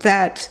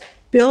that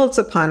builds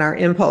upon our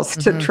impulse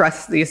to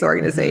trust these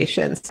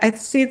organizations. I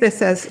see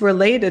this as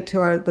related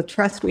to the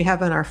trust we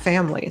have in our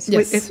families.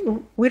 Yes.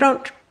 We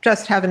don't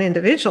just have an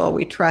individual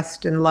we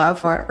trust and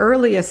love. Our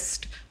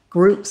earliest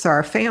groups are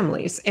our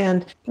families.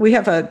 And we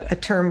have a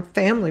term,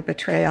 family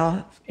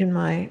betrayal, in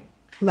my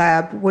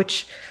lab,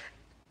 which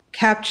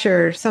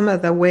captures some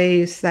of the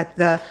ways that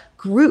the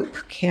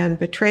group can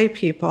betray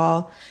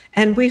people.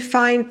 And we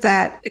find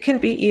that it can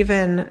be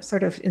even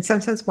sort of, in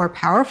some sense, more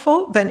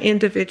powerful than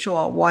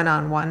individual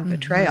one-on-one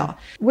betrayal,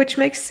 which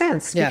makes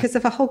sense because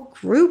if a whole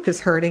group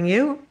is hurting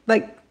you,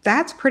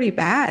 that's pretty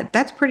bad.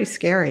 That's pretty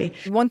scary.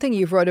 One thing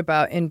you wrote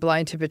about in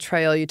Blind to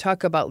Betrayal, you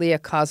talk about Leah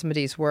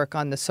Cosmidy's work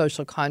on the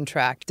social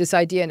contract, this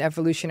idea in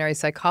evolutionary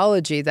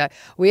psychology that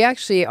we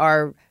actually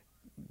are,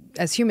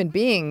 as human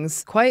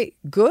beings, quite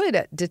good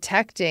at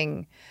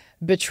detecting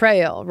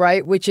betrayal,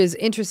 right? Which is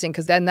interesting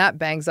because then that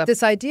bangs up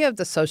this idea of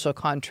the social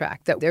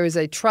contract, that there is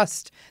a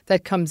trust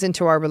that comes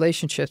into our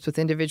relationships with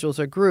individuals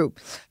or group.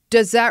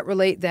 Does that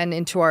relate then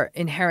into our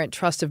inherent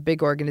trust of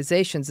big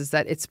organizations? Is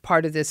that it's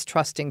part of this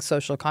trusting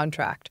social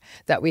contract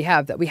that we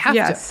have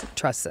to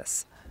trust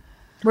this?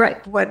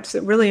 Right. What's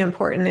really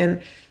important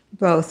in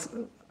both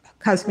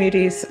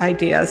Cosmidy's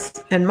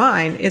ideas and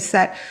mine is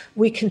that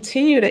we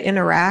continue to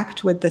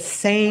interact with the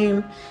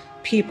same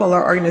people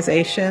or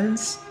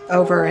organizations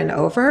over and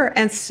over.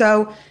 And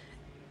so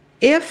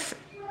if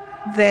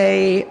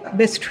they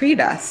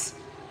mistreat us,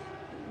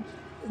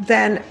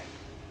 then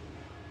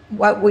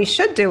what we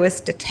should do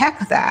is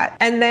detect that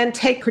and then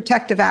take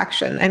protective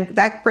action. And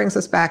that brings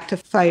us back to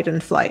fight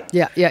and flight.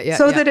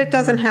 So that it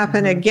doesn't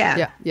happen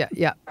again.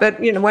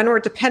 But, when we're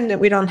dependent,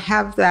 we don't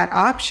have that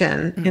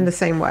option in the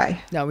same way.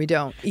 No, we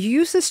don't. You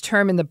use this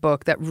term in the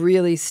book that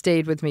really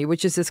stayed with me,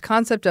 which is this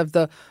concept of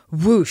the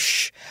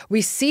whoosh.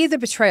 We see the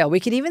betrayal. We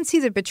can even see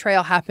the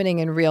betrayal happening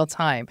in real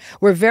time.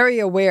 We're very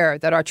aware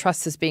that our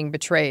trust is being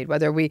betrayed,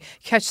 whether we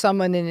catch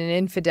someone in an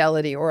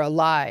infidelity or a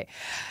lie.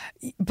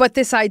 But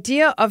this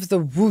idea of the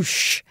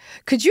whoosh,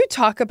 could you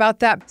talk about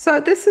that?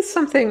 So this is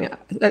something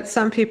that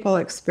some people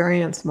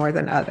experience more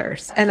than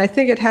others. And I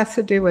think it has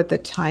to do with the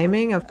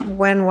timing of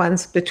when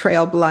one's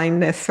betrayal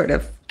blindness sort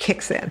of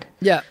kicks in.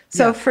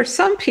 So for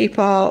some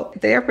people,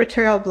 their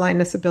betrayal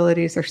blindness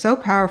abilities are so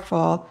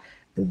powerful,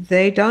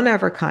 they don't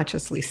ever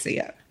consciously see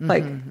it.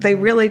 They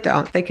really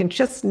don't. They can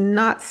just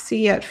not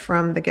see it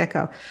from the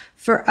get-go.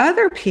 For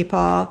other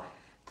people,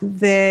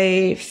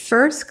 they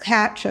first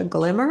catch a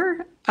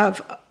glimmer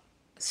of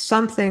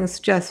something's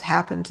just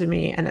happened to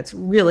me and it's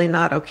really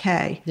not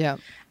okay.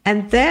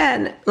 And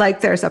then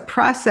there's a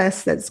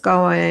process that's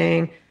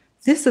going,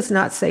 this is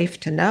not safe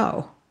to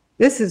know.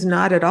 This is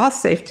not at all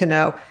safe to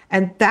know.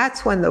 And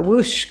that's when the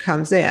whoosh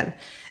comes in.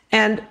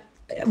 And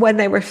when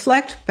they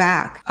reflect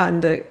back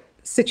on the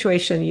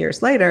situation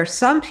years later,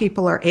 some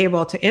people are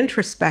able to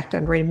introspect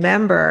and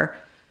remember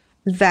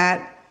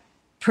that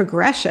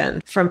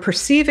progression from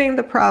perceiving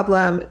the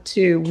problem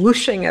to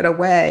whooshing it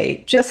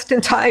away just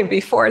in time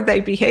before they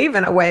behave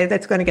in a way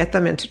that's going to get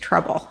them into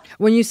trouble.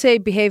 When you say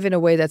behave in a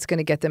way that's going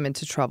to get them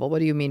into trouble, what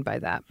do you mean by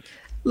that?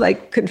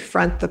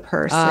 Confront the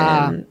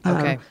person,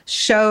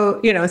 show,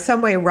 in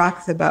some way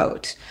rock the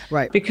boat.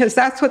 Right. Because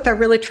that's what they're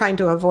really trying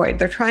to avoid.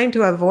 They're trying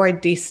to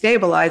avoid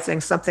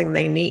destabilizing something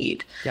they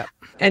need.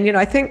 And,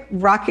 I think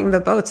rocking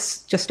the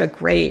boat's just a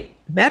great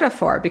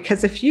metaphor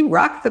because if you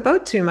rock the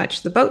boat too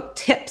much, the boat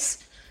tips.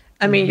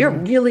 You're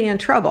really in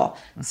trouble.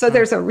 So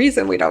there's a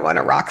reason we don't want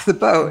to rock the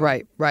boat.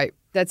 Right.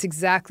 That's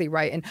exactly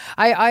right. And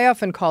I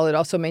often call it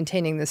also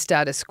maintaining the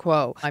status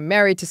quo. I'm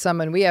married to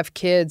someone, we have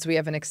kids, we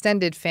have an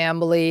extended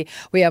family,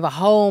 we have a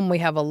home, we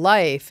have a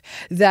life,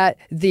 that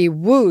the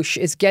whoosh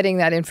is getting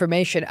that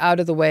information out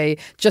of the way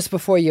just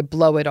before you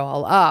blow it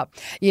all up,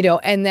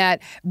 and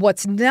that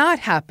what's not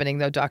happening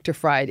though, Dr.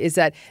 Freyd, is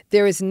that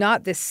there is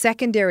not this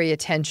secondary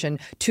attention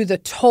to the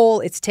toll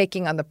it's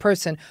taking on the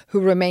person who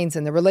remains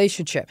in the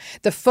relationship.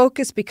 The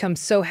focus becomes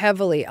so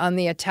heavily on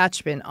the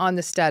attachment, on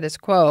the status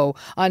quo,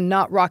 on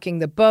not rocking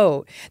the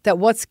boat, that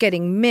what's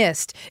getting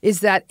missed is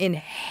that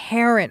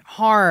inherent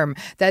harm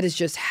that is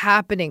just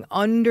happening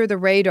under the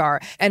radar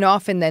and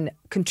often then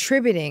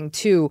contributing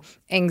to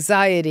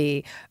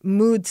anxiety,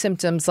 mood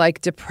symptoms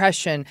like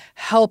depression,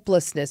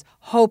 helplessness,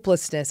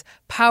 hopelessness,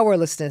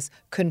 powerlessness,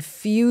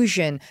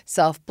 confusion,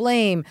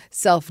 self-blame,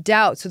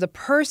 self-doubt. So the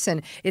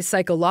person is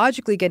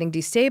psychologically getting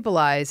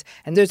destabilized,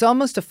 and there's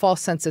almost a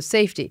false sense of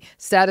safety.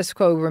 Status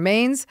quo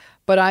remains,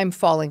 but I'm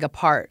falling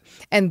apart.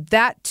 And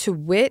that, to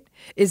wit,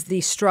 is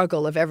the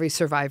struggle of every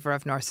survivor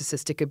of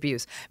narcissistic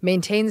abuse.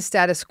 Maintain the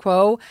status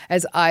quo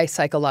as I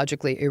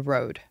psychologically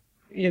erode.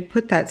 You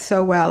put that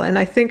so well. And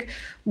I think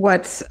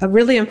what's a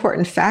really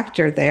important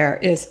factor there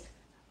is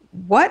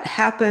what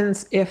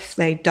happens if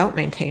they don't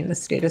maintain the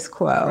status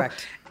quo?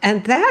 Correct.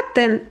 And that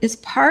then is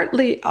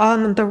partly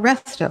on the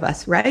rest of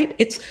us, right?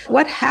 It's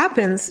what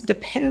happens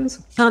depends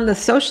on the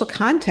social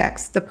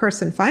context the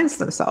person finds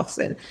themselves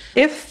in.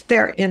 If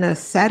they're in a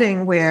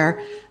setting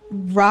where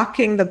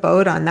rocking the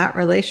boat on that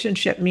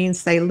relationship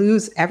means they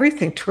lose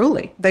everything,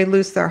 truly, they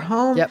lose their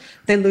home,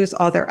 they lose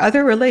all their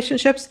other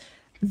relationships,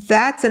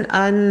 that's an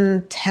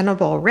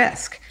untenable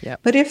risk.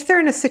 But if they're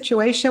in a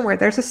situation where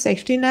there's a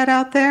safety net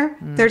out there,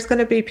 there's going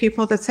to be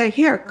people that say,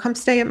 here, come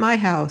stay at my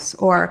house,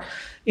 or,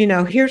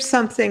 here's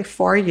something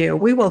for you.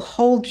 We will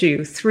hold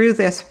you through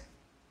this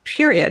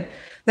period.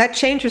 That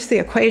changes the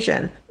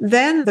equation.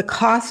 Then the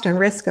cost and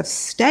risk of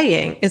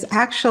staying is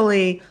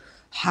actually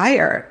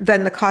higher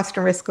than the cost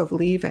and risk of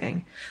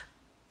leaving.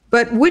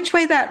 But which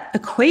way that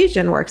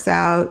equation works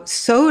out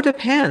so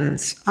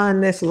depends on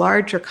this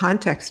larger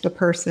context a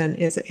person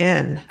is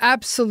in.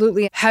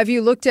 Absolutely. Have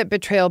you looked at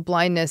betrayal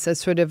blindness as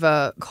sort of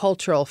a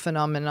cultural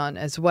phenomenon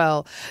as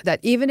well? That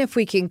even if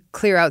we can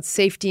clear out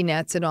safety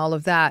nets and all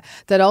of that,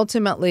 that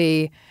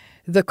ultimately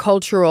the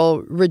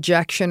cultural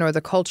rejection or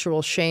the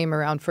cultural shame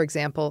around, for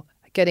example,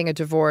 getting a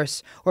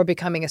divorce or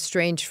becoming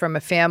estranged from a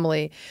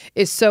family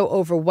is so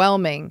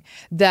overwhelming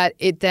that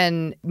it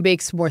then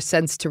makes more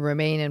sense to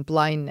remain in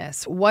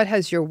blindness. What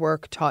has your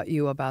work taught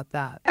you about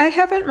that? I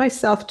haven't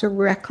myself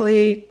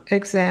directly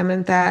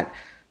examined that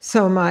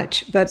so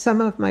much, but some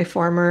of my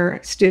former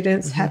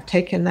students have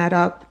taken that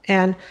up.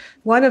 And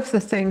one of the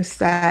things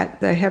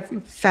that they have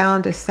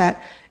found is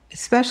that,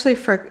 especially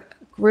for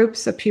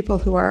groups of people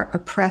who are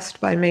oppressed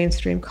by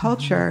mainstream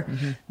culture,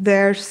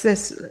 there's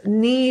this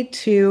need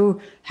to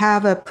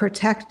have a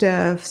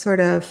protective sort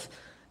of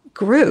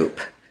group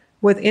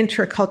with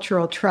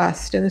intercultural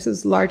trust. And this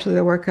is largely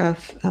the work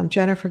of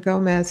Jennifer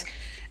Gomez.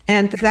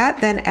 And that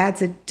then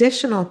adds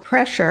additional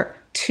pressure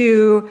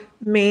to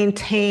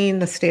maintain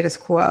the status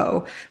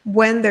quo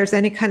when there's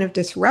any kind of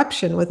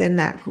disruption within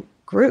that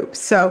group.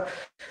 So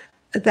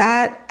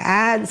that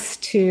adds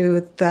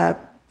to the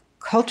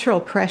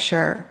cultural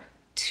pressure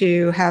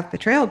to have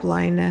betrayal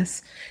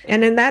blindness.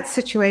 And in that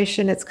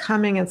situation, it's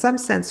coming in some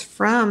sense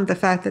from the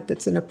fact that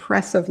it's an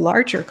oppressive,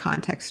 larger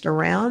context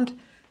around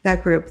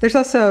that group. There's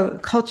also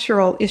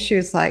cultural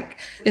issues like,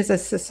 is a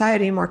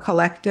society more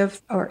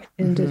collective or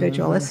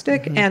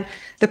individualistic? And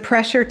the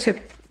pressure to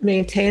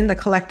maintain the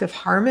collective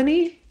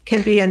harmony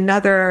can be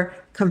another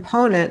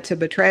component to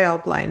betrayal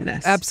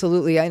blindness.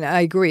 Absolutely. I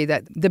agree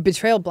that the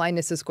betrayal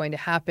blindness is going to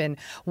happen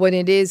when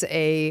it is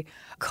a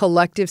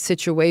collective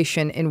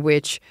situation in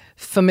which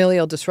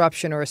familial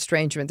disruption or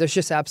estrangement, there's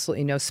just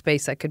absolutely no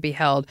space that could be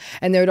held.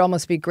 And there would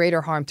almost be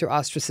greater harm through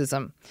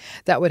ostracism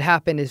that would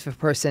happen if a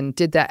person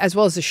did that, as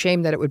well as the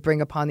shame that it would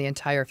bring upon the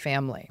entire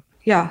family.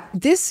 Yeah.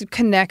 This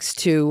connects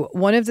to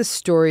one of the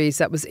stories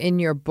that was in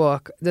your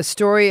book, the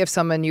story of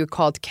someone you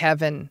called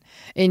Kevin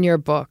in your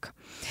book.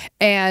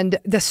 And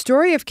the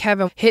story of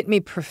Kevin hit me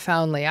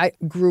profoundly. I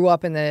grew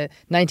up in the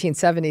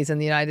 1970s in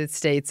the United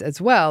States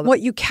as well. What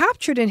you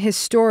captured in his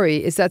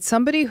story is that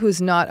somebody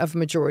who's not of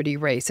majority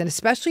race, and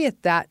especially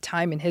at that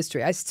time in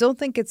history, I still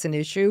think it's an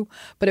issue,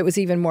 but it was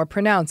even more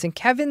pronounced. In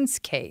Kevin's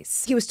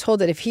case, he was told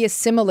that if he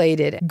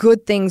assimilated,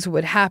 good things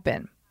would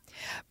happen.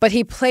 But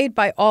he played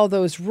by all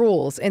those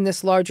rules in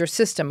this larger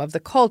system of the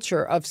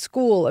culture, of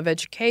school, of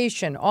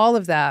education, all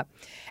of that,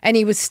 and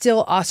he was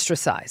still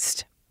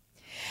ostracized.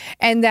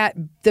 And that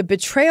the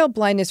betrayal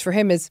blindness for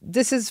him is,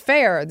 this is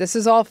fair, this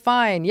is all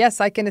fine.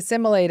 Yes, I can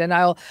assimilate and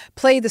I'll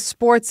play the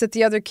sports that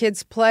the other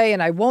kids play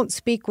and I won't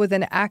speak with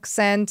an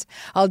accent.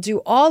 I'll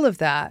do all of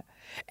that.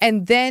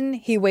 And then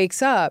he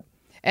wakes up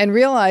and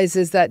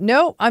realizes that,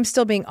 no, I'm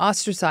still being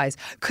ostracized.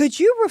 Could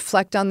you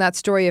reflect on that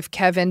story of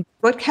Kevin?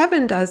 What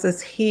Kevin does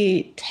is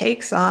he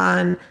takes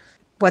on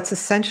what's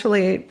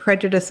essentially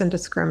prejudice and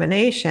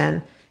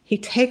discrimination. He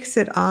takes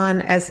it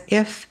on as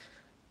if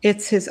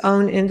it's his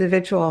own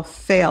individual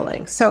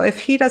failing. So if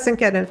he doesn't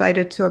get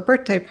invited to a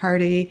birthday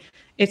party,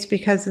 it's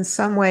because in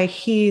some way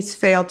he's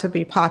failed to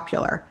be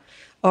popular.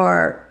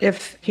 Or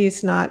if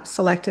he's not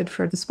selected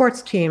for the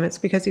sports team, it's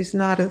because he's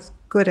not a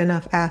good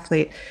enough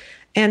athlete.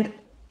 And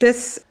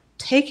this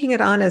taking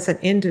it on as an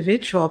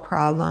individual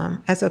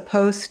problem, as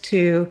opposed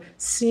to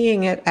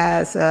seeing it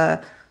as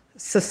a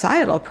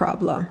societal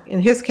problem.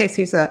 In his case,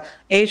 he's an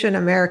Asian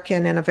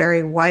American in a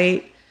very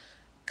white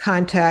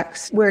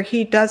context where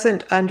he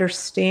doesn't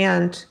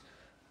understand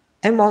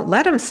and won't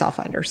let himself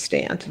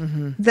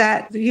understand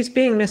that he's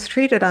being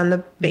mistreated on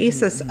the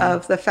basis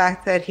of the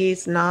fact that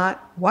he's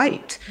not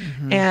white,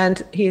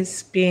 and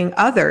he's being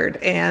othered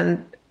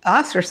and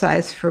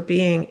ostracized for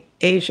being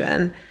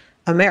Asian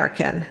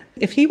American.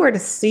 If he were to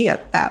see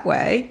it that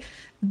way,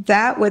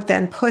 that would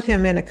then put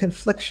him in a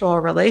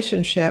conflictual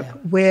relationship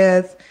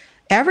with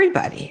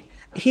everybody.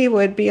 He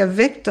would be a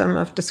victim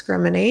of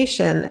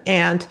discrimination,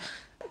 and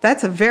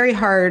that's a very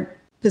hard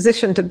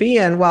position to be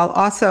in, while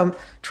also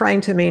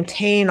trying to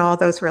maintain all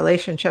those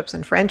relationships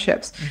and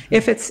friendships.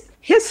 If it's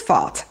his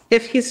fault,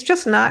 if he's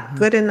just not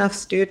good enough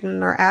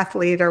student or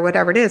athlete or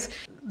whatever it is,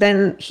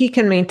 then he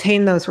can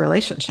maintain those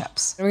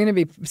relationships. I'm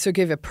going to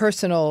give a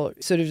personal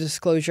sort of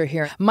disclosure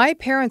here. My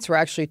parents were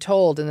actually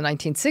told in the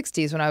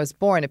 1960s when I was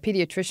born, a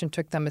pediatrician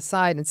took them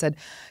aside and said,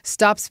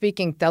 stop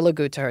speaking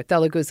Telugu to her.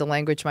 Telugu is the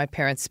language my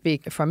parents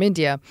speak from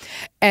India.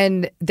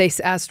 And they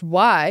asked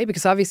why,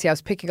 because obviously I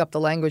was picking up the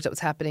language that was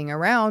happening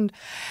around.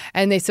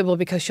 And they said, well,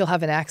 because she'll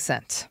have an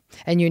accent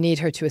and you need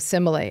her to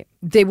assimilate.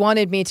 They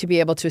wanted me to be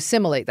able to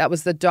assimilate. That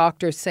was the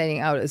doctor setting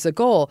out as a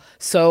goal.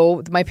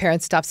 So my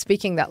parents stopped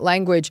speaking that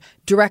language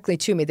directly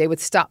to me. They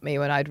would stop me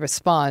when I'd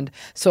respond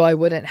so I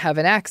wouldn't have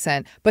an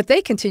accent. But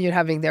they continued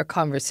having their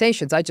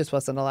conversations. I just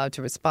wasn't allowed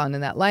to respond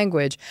in that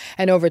language.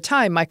 And over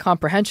time, my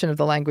comprehension of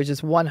the language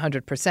is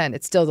 100%.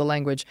 It's still the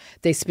language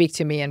they speak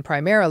to me in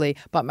primarily,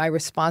 but my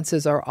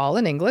responses are all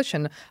in English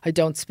and I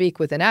don't speak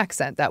with an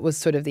accent. That was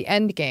sort of the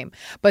end game.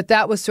 But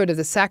that was sort of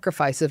the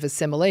sacrifice of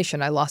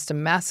assimilation. I lost a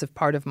massive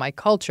part of my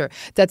culture.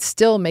 That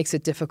still makes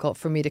it difficult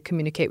for me to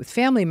communicate with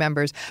family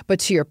members. But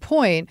to your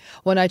point,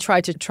 when I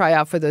tried to try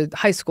out for the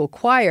high school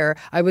choir,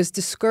 I was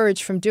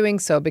discouraged from doing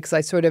so because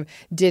I sort of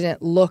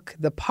didn't look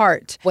the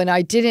part. When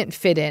I didn't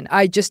fit in,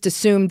 I just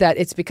assumed that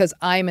it's because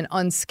I'm an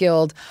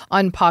unskilled,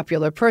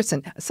 unpopular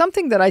person.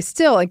 Something that I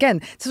still, again,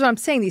 this is what I'm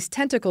saying, these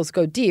tentacles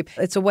go deep.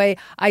 It's a way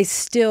I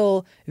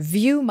still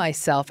view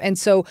myself. And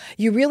so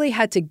you really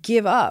had to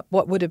give up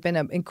what would have been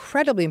an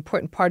incredibly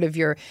important part of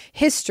your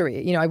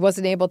history. You know, I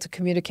wasn't able to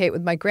communicate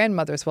with my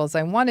grandmother as well as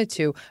I wanted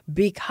to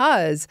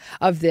because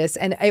of this.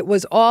 And it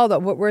was all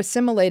that what we're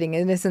assimilating,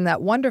 and isn't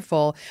that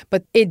wonderful?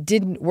 But it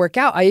didn't work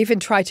out. I even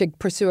tried to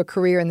pursue a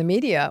career in the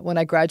media when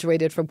I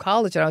graduated from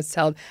college, and I was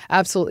told,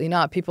 absolutely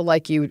not. People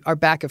like you are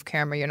back of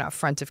camera. You're not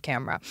front of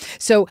camera.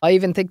 So I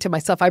even think to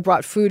myself, I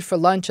brought food for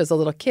lunch as a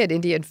little kid,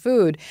 Indian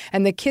food,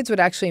 and the kids would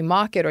actually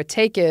mock it or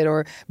take it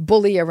or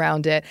bully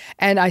around it.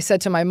 And I said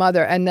to my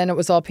mother, and then it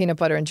was all peanut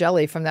butter and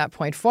jelly from that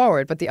point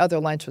forward. But the other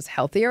lunch was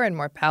healthier and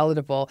more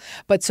palatable.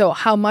 But so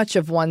how much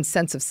of one's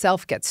sense of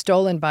self gets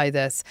stolen by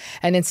this?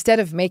 And instead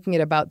of making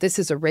it about this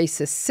is a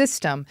racist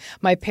system,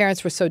 my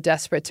parents were so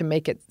desperate to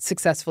make it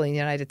successful in the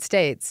United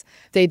States.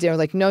 They were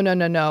like,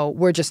 no,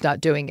 we're just not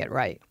doing it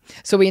right.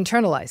 So we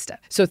internalized it.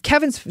 So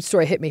Kevin's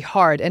story hit me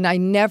hard, and I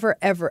never,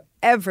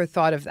 ever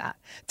thought of that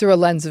through a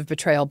lens of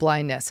betrayal,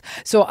 blindness.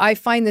 So I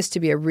find this to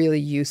be a really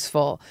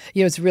useful,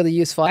 it's really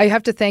useful. I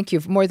have to thank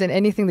you more than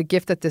anything. The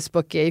gift that this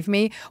book gave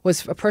me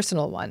was a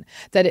personal one,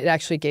 that it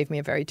actually gave me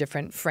a very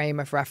different frame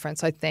of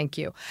reference. I thank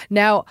you.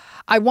 Now,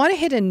 I want to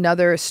hit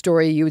another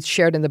story you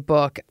shared in the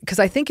book, because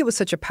I think it was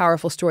such a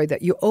powerful story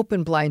that you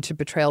opened Blind to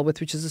Betrayal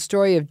with, which is the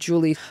story of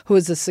Julie, who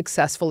is a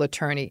successful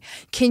attorney.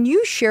 Can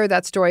you share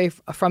that story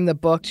from the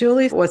book?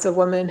 Julie was a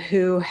woman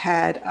who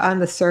had, on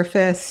the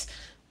surface,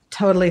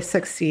 totally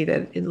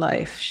succeeded in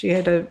life. She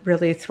had a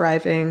really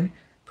thriving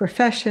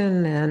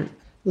profession and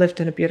lived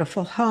in a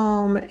beautiful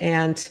home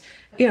and,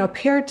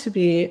 appeared to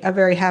be a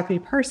very happy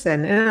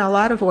person, and in a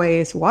lot of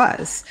ways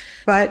was.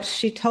 But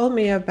she told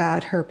me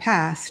about her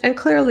past, and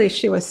clearly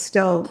she was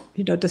still,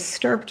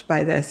 disturbed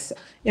by this.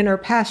 In her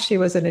past, she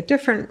was in a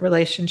different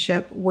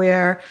relationship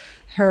where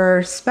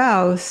her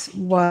spouse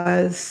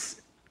was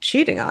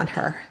cheating on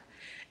her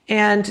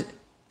and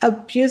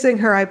abusing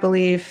her, I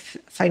believe,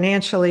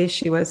 financially.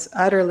 She was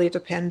utterly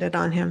dependent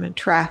on him and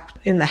trapped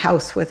in the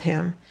house with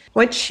him.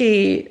 When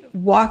she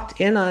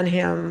walked in on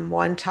him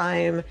one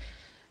time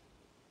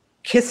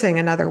kissing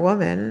another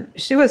woman,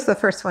 she was the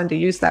first one to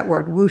use that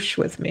word whoosh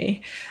with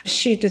me.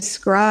 She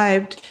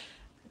described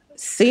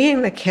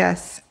seeing the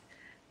kiss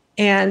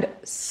and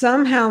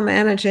somehow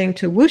managing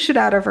to whoosh it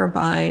out of her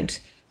mind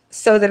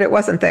so that it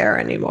wasn't there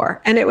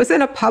anymore. And it was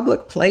in a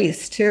public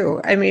place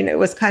too. I mean, it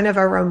was kind of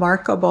a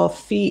remarkable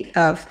feat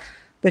of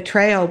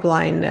betrayal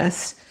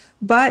blindness,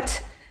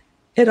 but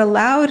it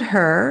allowed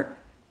her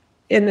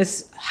in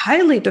this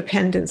highly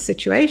dependent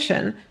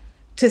situation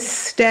to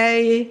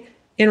stay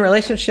in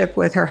relationship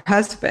with her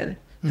husband,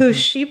 who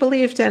she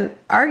believed and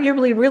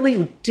arguably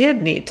really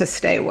did need to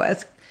stay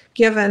with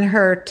given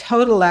her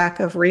total lack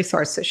of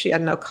resources. She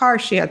had no car,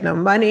 she had no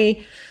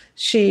money,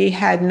 she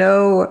had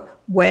no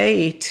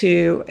way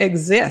to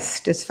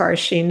exist, as far as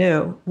she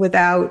knew,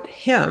 without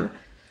him.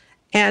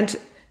 And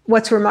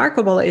what's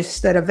remarkable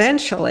is that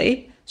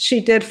eventually she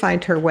did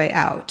find her way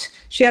out.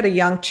 She had a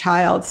young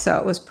child, so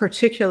it was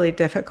particularly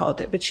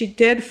difficult, but she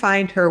did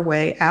find her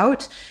way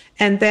out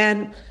and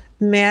then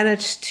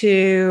managed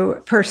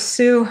to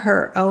pursue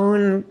her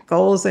own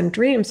goals and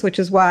dreams, which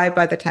is why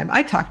by the time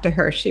I talked to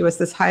her, she was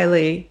this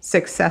highly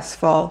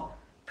successful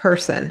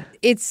person.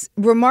 It's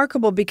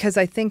remarkable because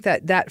I think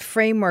that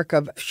framework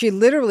of she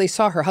literally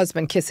saw her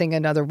husband kissing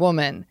another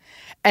woman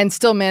and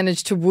still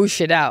managed to whoosh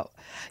it out.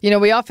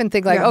 We often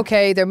think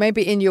okay, there may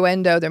be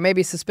innuendo, there may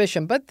be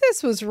suspicion, but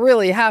this was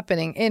really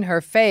happening in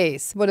her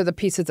face. One of the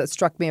pieces that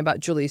struck me about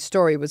Julie's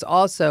story was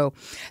also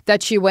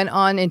that she went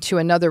on into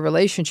another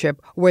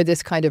relationship where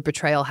this kind of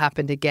betrayal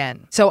happened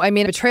again. So,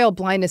 betrayal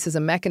blindness is a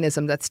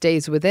mechanism that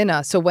stays within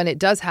us. So when it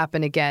does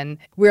happen again,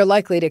 we're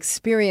likely to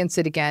experience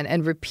it again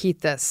and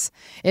repeat this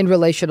in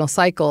relational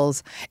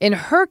cycles. In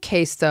her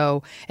case,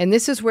 though, and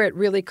this is where it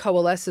really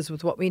coalesces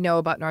with what we know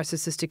about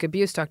narcissistic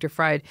abuse, Dr.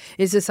 Freyd,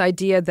 is this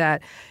idea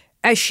that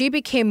as she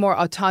became more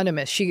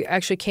autonomous, she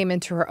actually came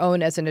into her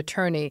own as an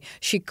attorney.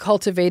 She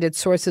cultivated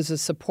sources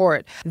of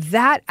support.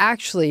 That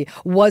actually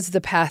was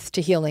the path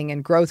to healing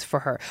and growth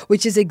for her,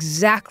 which is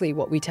exactly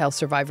what we tell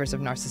survivors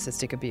of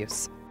narcissistic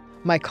abuse.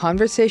 My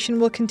conversation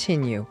will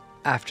continue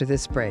after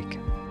this break.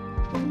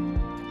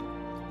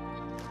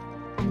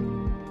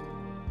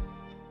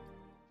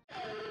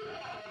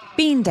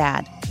 Bean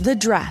Dad, The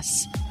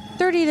Dress,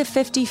 30 to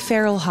 50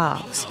 feral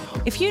hogs.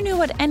 If you knew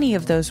what any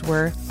of those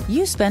were,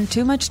 you spend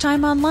too much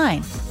time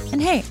online.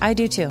 And hey, I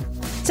do too.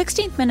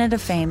 16th Minute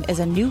of Fame is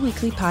a new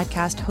weekly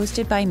podcast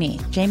hosted by me,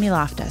 Jamie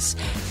Loftus,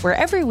 where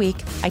every week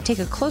I take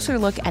a closer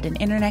look at an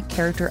internet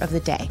character of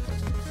the day.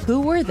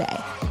 Who were they?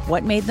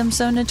 What made them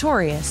so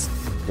notorious?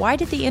 Why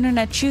did the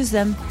internet choose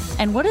them?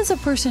 And what does a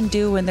person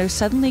do when they're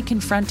suddenly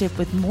confronted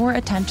with more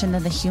attention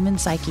than the human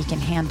psyche can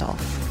handle?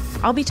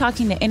 I'll be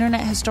talking to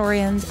internet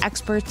historians,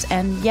 experts,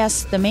 and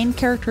yes, the main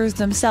characters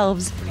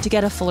themselves to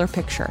get a fuller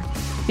picture.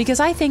 Because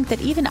I think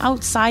that even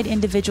outside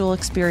individual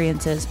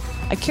experiences,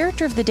 a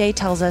character of the day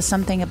tells us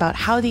something about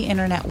how the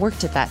internet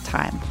worked at that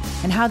time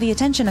and how the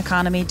attention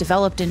economy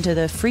developed into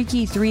the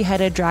freaky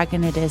three-headed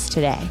dragon it is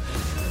today.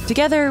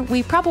 Together,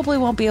 we probably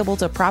won't be able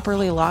to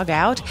properly log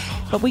out,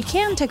 but we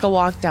can take a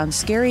walk down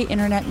scary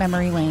internet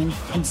memory lane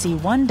and see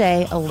one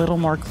day a little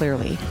more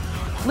clearly.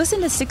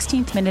 Listen to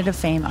 16th Minute of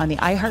Fame on the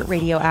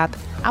iHeartRadio app,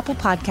 Apple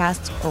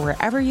Podcasts, or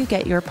wherever you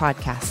get your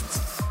podcasts.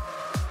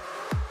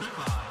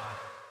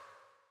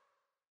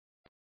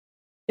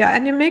 Yeah,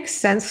 and it makes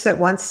sense that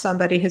once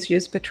somebody has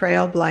used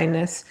betrayal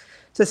blindness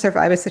to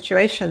survive a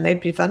situation, they'd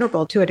be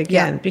vulnerable to it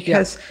again,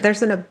 because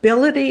there's an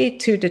ability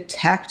to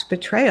detect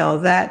betrayal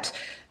that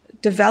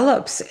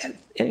develops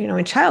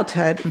in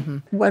childhood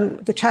when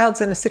the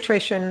child's in a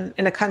situation,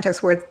 in a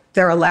context where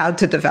they're allowed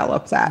to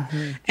develop that.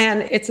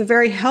 And it's a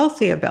very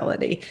healthy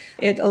ability.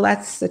 It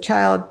lets the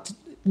child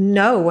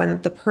know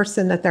when the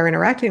person that they're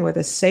interacting with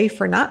is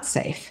safe or not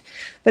safe.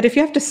 But if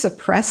you have to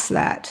suppress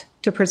that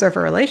to preserve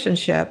a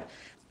relationship,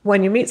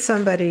 when you meet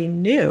somebody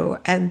new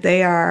and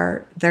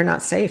they're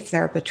not safe,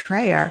 they're a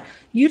betrayer,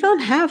 you don't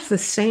have the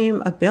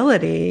same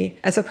ability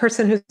as a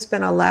person who's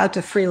been allowed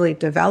to freely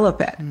develop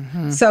it.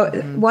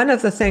 One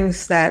of the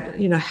things that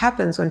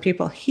happens when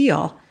people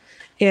heal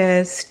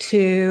is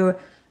to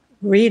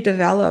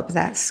redevelop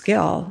that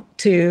skill,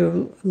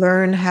 to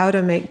learn how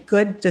to make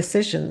good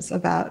decisions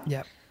about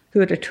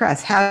who to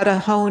trust, how to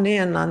hone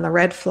in on the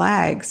red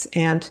flags,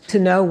 and to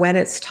know when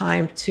it's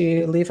time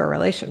to leave a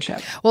relationship.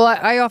 Well,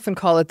 I often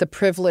call it the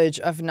privilege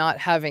of not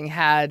having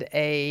had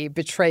a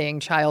betraying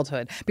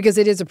childhood, because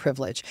it is a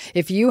privilege.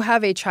 If you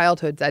have a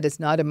childhood that is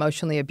not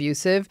emotionally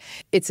abusive,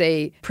 it's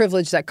a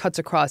privilege that cuts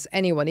across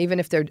anyone, even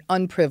if they're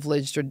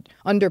unprivileged or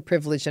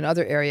underprivileged in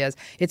other areas.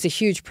 It's a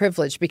huge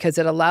privilege because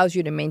it allows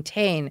you to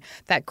maintain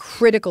that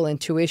critical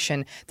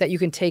intuition that you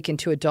can take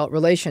into adult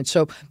relations.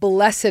 So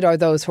blessed are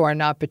those who are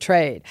not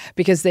betrayed,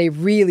 because they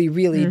really,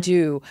 really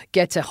do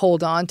get to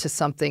hold on to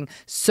something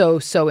so,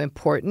 so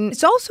important.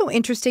 It's also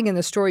interesting in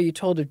the story you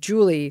told of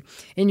Julie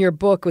in your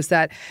book was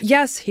that,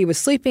 yes, he was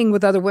sleeping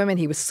with other women,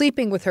 he was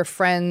sleeping with her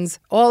friends,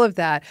 all of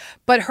that.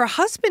 But her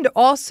husband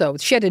also,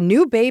 she had a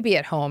new baby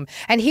at home,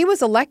 and he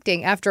was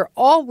electing, after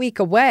all week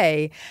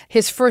away,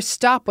 his first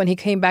stop when he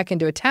came back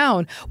into a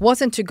town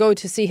wasn't to go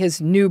to see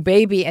his new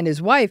baby and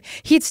his wife.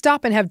 He'd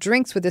stop and have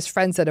drinks with his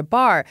friends at a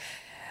bar.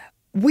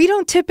 We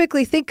don't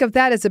typically think of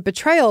that as a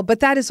betrayal, but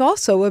that is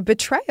also a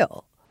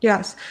betrayal.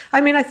 Yes.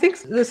 I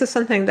think this is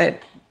something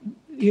that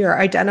you're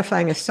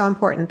identifying as so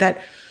important,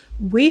 that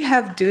we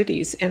have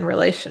duties in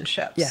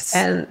relationships. Yes.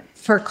 And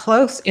for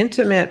close,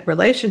 intimate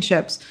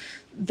relationships,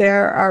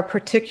 there are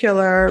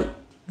particular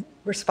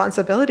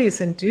responsibilities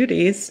and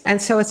duties.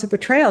 And so it's a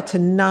betrayal to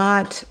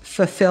not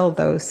fulfill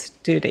those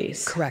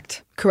duties.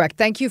 Correct.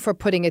 Thank you for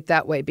putting it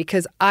that way,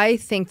 because I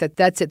think that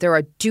that's it. There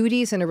are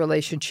duties in a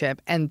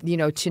relationship, and,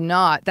 to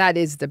not, that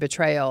is the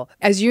betrayal.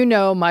 As you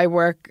know, my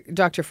work,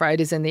 Dr. Freyd,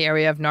 is in the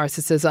area of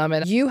narcissism,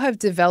 and you have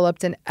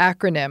developed an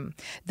acronym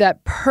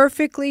that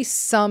perfectly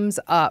sums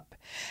up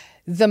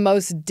the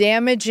most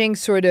damaging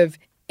sort of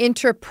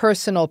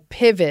interpersonal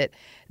pivot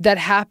that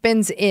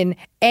happens in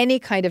any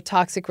kind of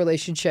toxic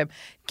relationship.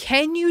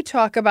 Can you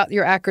talk about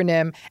your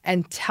acronym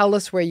and tell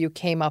us where you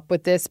came up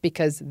with this?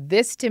 Because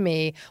this, to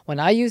me, when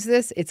I use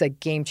this, it's a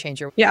game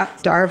changer. Yeah,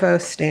 DARVO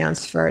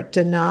stands for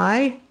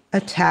Deny,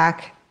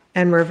 Attack,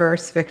 and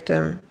Reverse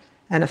Victim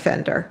and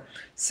Offender.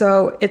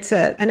 So it's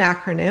an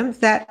acronym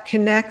that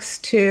connects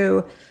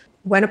to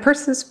when a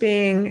person's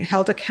being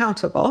held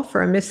accountable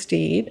for a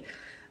misdeed,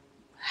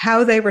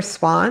 how they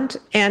respond.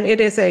 And it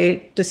is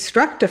a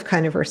destructive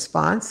kind of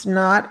response.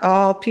 Not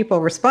all people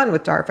respond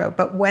with DARVO,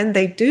 but when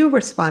they do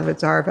respond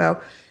with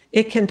DARVO,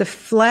 it can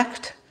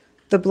deflect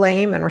the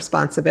blame and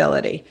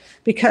responsibility.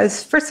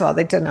 Because first of all,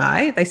 they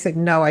deny, they say,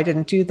 no, I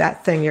didn't do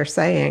that thing you're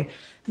saying.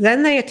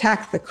 Then they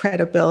attack the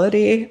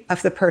credibility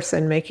of the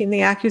person making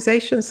the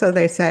accusation. So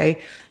they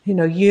say,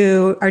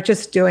 you are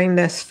just doing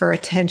this for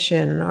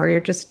attention, or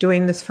you're just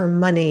doing this for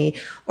money,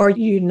 or,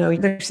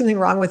 there's something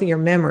wrong with your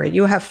memory.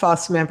 You have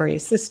false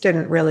memories. This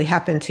didn't really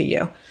happen to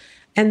you.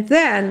 And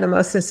then the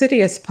most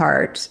insidious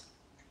part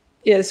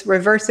is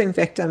reversing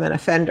victim and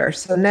offender.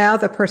 So now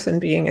the person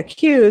being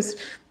accused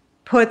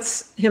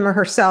puts him or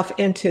herself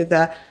into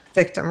the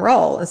victim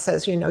role and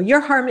says,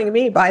 you're harming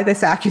me by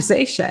this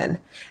accusation,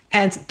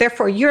 and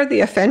therefore you're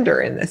the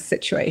offender in this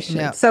situation.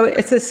 Yeah. So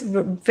it's this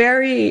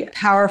very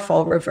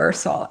powerful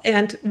reversal.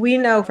 And we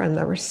know from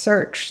the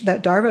research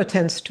that DARVO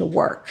tends to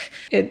work.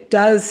 It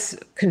does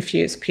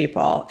confuse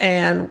people,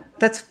 and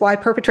that's why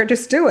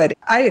perpetrators do it.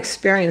 I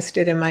experienced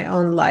it in my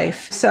own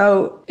life.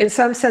 So in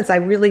some sense, I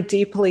really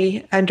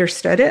deeply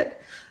understood it,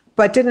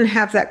 but didn't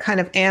have that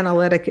kind of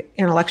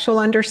intellectual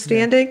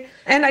understanding. Yeah.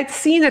 And I'd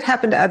seen it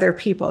happen to other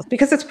people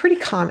because it's pretty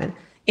common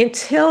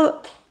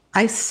until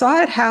I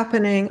saw it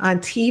happening on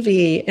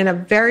TV in a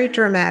very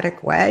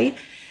dramatic way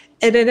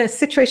and in a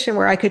situation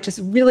where I could just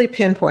really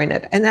pinpoint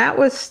it. And that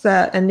was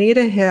the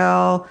Anita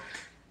Hill,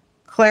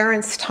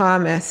 Clarence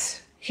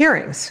Thomas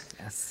hearings.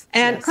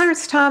 And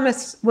Clarence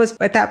Thomas was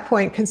at that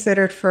point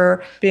considered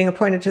for being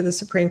appointed to the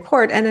Supreme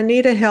Court. And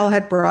Anita Hill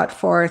had brought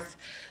forth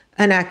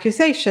an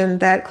accusation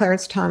that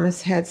Clarence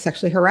Thomas had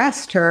sexually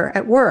harassed her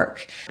at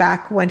work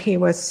back when he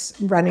was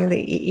running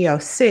the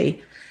EEOC.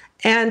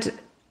 And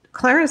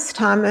Clarence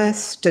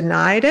Thomas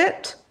denied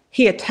it.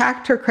 He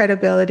attacked her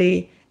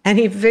credibility, and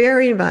he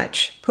very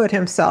much put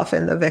himself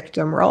in the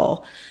victim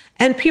role.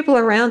 And people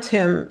around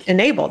him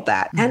enabled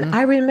that. Mm-hmm. And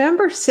I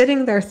remember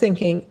sitting there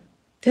thinking,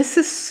 this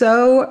is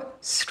so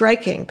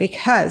striking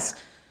because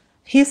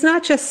he's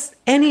not just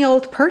any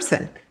old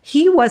person.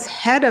 He was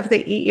head of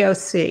the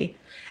EEOC.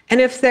 And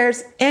if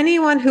there's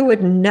anyone who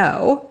would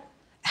know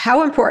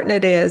how important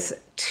it is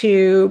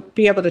to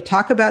be able to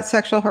talk about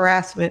sexual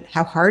harassment,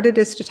 how hard it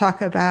is to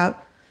talk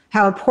about,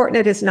 how important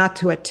it is not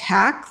to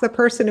attack the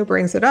person who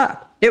brings it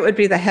up, it would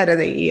be the head of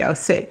the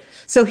EEOC.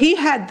 So he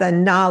had the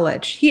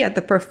knowledge, he had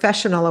the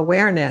professional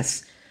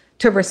awareness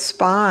to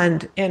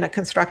respond in a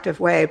constructive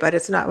way, but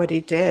it's not what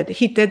he did.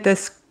 He did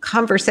this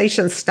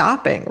conversation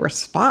stopping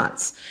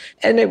response.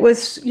 And it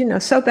was,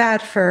 so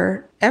bad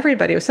for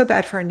everybody. It was so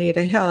bad for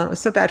Anita Hill, and it was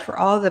so bad for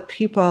all the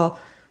people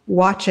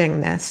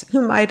watching this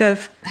who might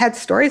have had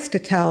stories to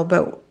tell,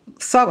 but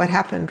saw what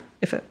happened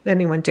if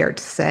anyone dared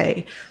to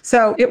say.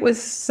 So it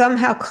was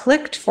somehow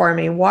clicked for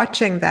me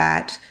watching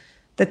that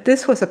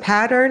this was a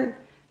pattern,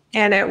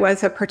 and it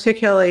was a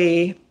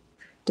particularly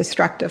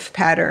destructive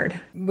pattern.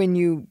 When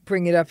you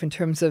bring it up in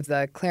terms of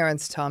the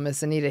Clarence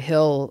Thomas, Anita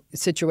Hill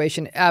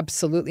situation,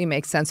 absolutely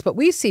makes sense. But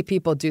we see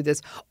people do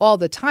this all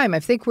the time. I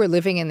think we're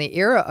living in the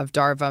era of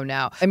DARVO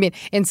now. I mean,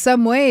 in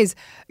some ways,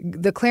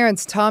 the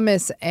Clarence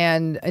Thomas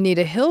and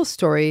Anita Hill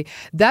story,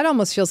 that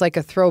almost feels like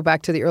a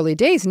throwback to the early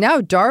days.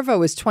 Now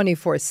DARVO is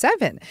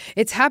 24/7.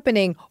 It's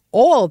happening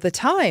all the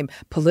time.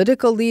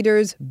 Political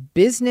leaders,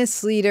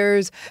 business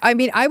leaders. I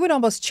mean, I would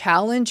almost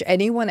challenge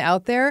anyone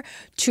out there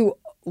to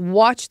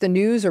watch the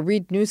news or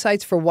read news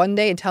sites for one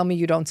day and tell me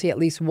you don't see at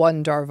least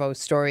one DARVO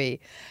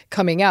story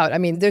coming out. I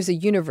mean, there's a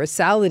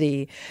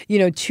universality,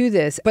 to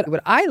this. But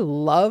what I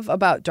love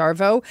about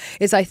DARVO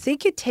is I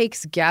think it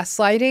takes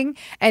gaslighting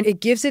and it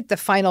gives it the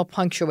final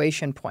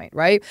punctuation point,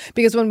 right?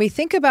 Because when we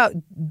think about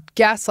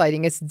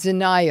gaslighting, it's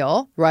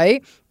denial,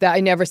 right? That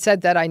I never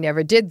said that, I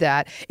never did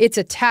that. It's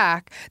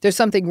attack. There's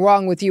something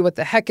wrong with you. What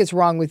the heck is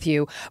wrong with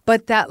you?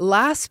 But that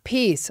last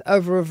piece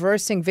of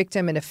reversing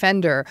victim and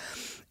offender,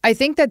 I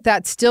think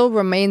that still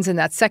remains in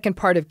that second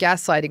part of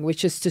gaslighting,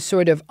 which is to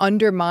sort of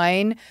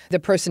undermine the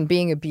person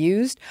being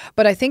abused.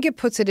 But I think it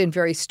puts it in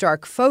very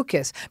stark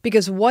focus,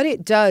 because what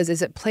it does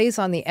is it plays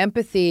on the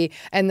empathy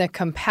and the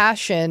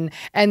compassion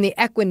and the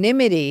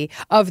equanimity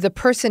of the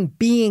person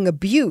being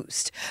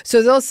abused.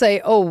 So they'll say,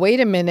 oh, wait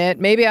a minute,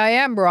 maybe I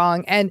am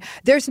wrong. And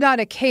there's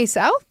not a case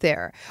out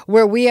there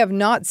where we have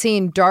not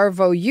seen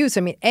Darvo use.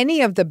 I mean,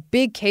 any of the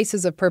big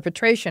cases of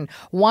perpetration,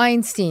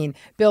 Weinstein,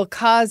 Bill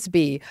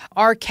Cosby,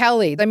 R.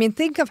 Kelly. I mean,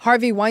 think of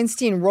Harvey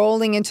Weinstein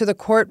rolling into the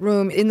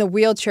courtroom in the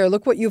wheelchair.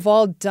 Look what you've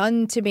all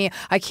done to me.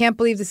 I can't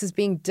believe this is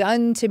being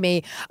done to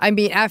me. I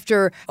mean,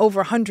 after over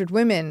 100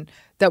 women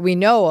that we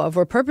know of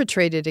were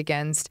perpetrated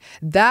against,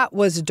 that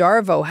was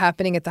Darvo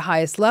happening at the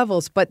highest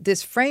levels. But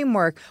this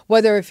framework,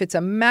 whether if it's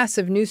a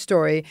massive news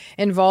story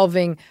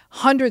involving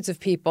hundreds of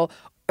people,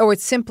 or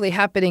it's simply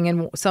happening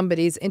in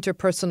somebody's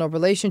interpersonal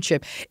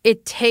relationship,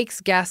 it takes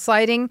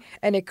gaslighting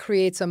and it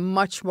creates a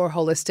much more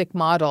holistic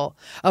model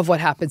of what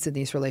happens in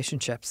these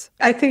relationships.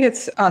 I think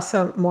it's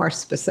also more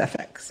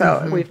specific.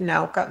 So we've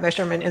now got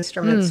measurement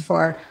instruments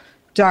for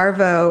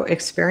Darvo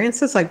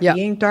experiences, like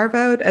being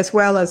Darvoed, as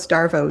well as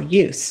Darvo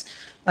use,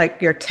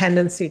 like your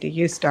tendency to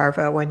use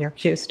Darvo when you're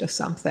accused of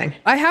something.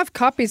 I have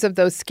copies of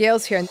those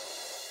scales here.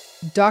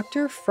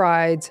 Dr.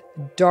 Freyd's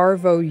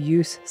Darvo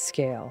use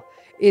scale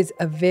is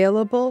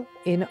available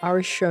in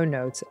our show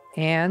notes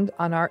and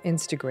on our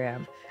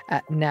Instagram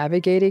at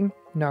Navigating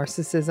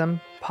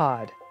Narcissism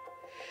Pod.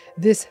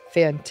 This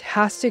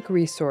fantastic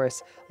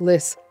resource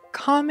lists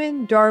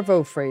common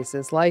Darvo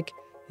phrases like,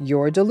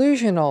 "You're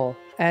delusional,"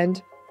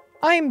 and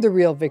 "I'm the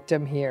real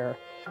victim here,"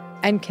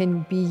 and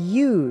can be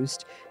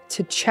used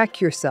to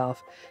check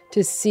yourself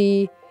to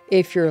see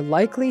if you're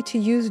likely to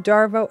use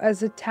Darvo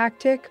as a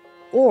tactic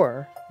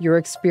or you're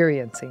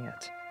experiencing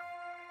it.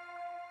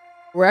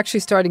 We're actually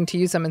starting to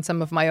use them in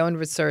some of my own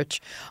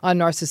research on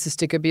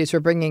narcissistic abuse.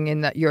 We're bringing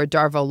in your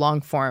Darvo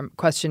long-form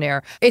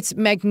questionnaire. It's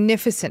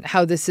magnificent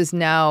how this is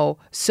now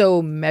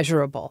so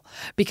measurable,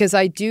 because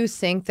I do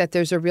think that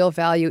there's a real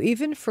value,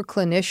 even for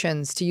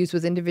clinicians, to use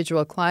with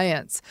individual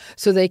clients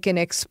so they can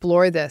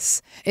explore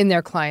this in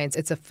their clients.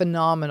 It's a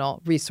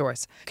phenomenal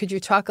resource. Could you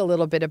talk a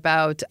little bit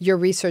about your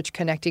research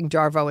connecting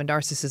Darvo and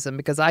narcissism?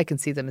 Because I can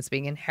see them as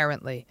being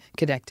inherently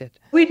connected.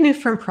 We knew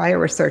from prior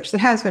research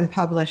that has been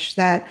published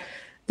that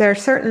there are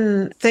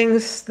certain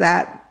things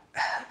that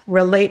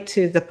relate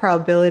to the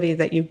probability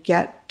that you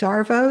get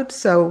Darvoed.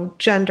 So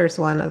gender's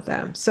one of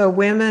them. So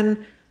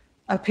women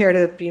appear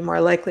to be more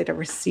likely to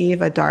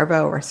receive a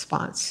Darvo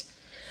response.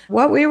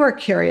 What we were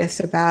curious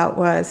about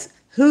was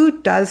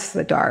who does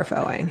the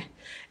Darvoing?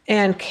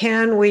 And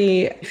can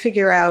we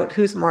figure out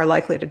who's more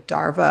likely to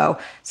Darvo?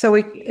 So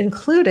we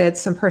included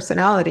some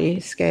personality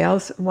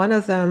scales. One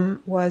of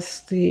them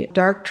was the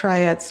dark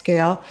triad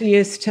scale,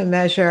 used to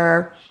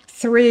measure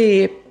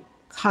 3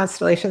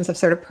 constellations of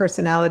sort of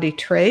personality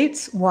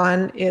traits.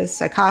 One is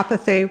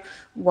psychopathy,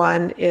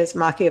 one is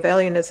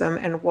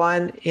Machiavellianism, and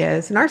one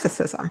is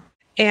narcissism.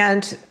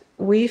 And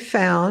we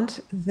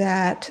found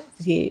that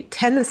the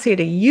tendency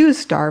to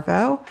use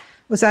Darvo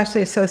was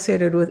actually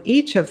associated with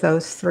each of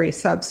those 3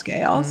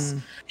 subscales,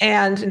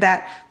 and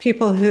that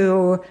people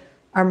who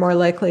are more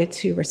likely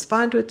to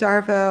respond with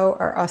Darvo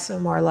are also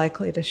more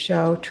likely to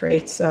show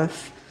traits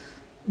of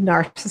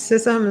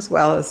narcissism as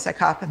well as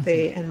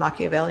psychopathy and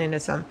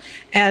Machiavellianism.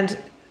 And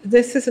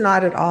this is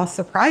not at all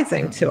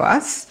surprising to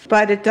us,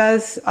 but it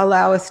does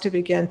allow us to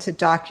begin to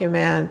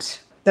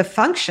document the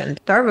function.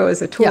 Darvo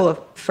is a tool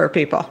for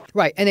people.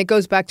 Right. And it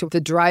goes back to the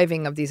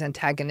driving of these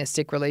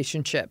antagonistic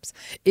relationships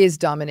is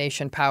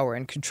domination, power,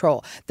 and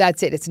control.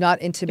 That's it. It's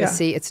not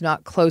intimacy. It's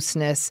not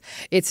closeness.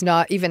 It's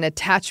not even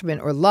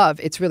attachment or love.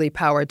 It's really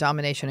power,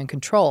 domination, and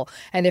control.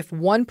 And if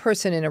one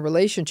person in a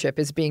relationship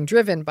is being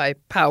driven by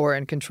power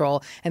and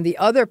control, and the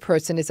other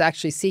person is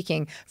actually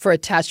seeking for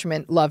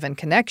attachment, love, and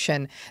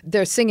connection,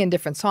 they're singing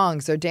different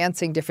songs, they're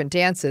dancing different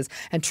dances,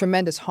 and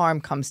tremendous harm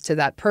comes to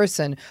that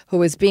person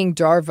who is being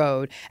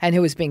Darvoed and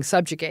who is being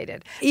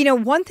subjugated. You know,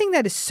 one thing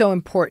that is so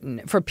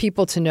important for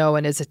people to know,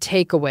 and as a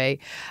takeaway,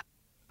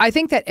 I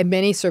think that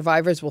many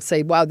survivors will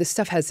say, wow, this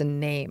stuff has a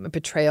name: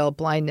 betrayal,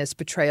 blindness,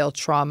 betrayal,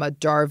 trauma,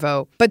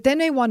 Darvo. But then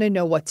they want to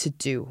know what to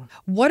do.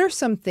 What are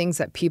some things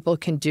that people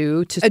can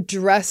do to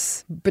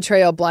address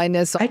betrayal,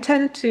 blindness? I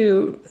tend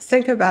to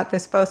think about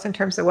this both in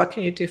terms of what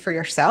can you do for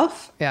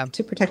yourself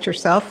to protect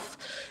yourself,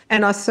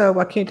 and also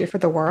what can you do for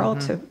the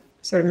world to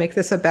sort of make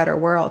this a better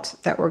world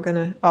that we're going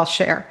to all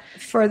share.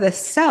 For the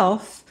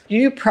self,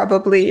 you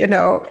probably,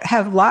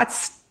 have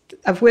lots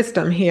of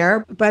wisdom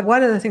here. But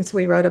one of the things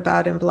we wrote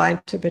about in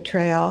Blind to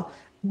Betrayal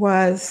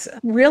was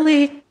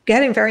really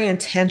getting very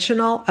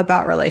intentional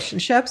about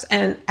relationships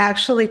and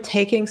actually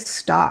taking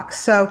stock.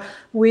 So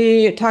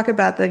we talk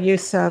about the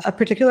use of a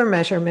particular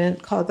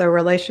measurement called the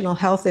relational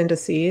health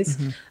indices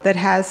that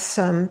has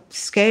some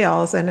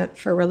scales in it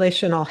for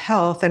relational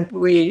health. And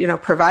we,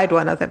 provide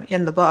one of them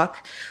in the book,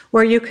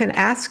 where you can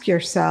ask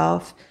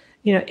yourself,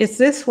 is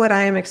this what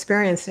I am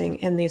experiencing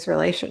in these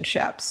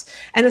relationships?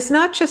 And it's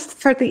not just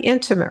for the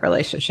intimate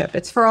relationship,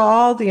 it's for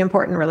all the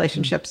important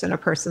relationships in a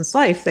person's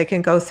life. They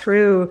can go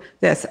through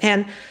this.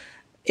 And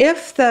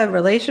if the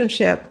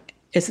relationship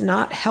is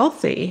not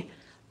healthy,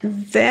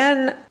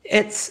 then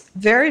it's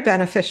very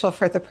beneficial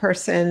for the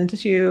person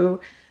to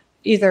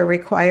either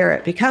require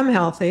it become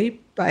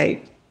healthy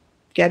by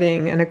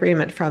getting an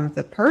agreement from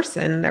the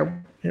person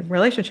they're in a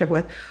relationship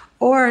with,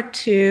 or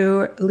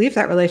to leave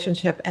that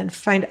relationship and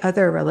find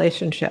other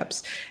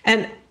relationships.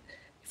 And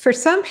for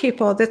some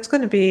people, that's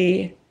going to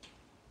be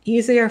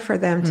easier for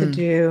them to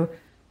do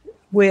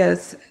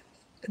with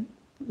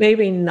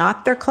maybe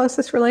not their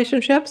closest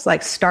relationships,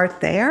 like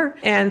start there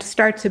and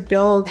start to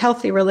build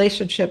healthy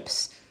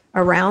relationships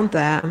around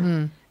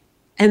them,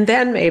 and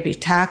then maybe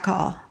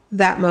tackle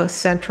that most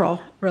central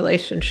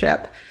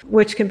relationship,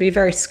 which can be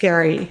very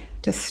scary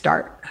to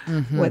start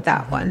with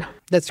that one.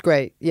 That's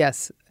great.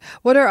 Yes.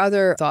 What are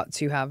other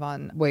thoughts you have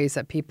on ways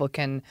that people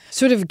can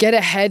sort of get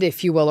ahead,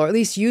 if you will, or at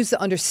least use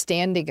the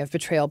understanding of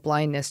betrayal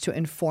blindness to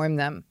inform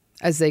them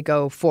as they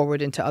go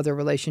forward into other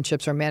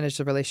relationships or manage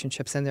the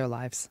relationships in their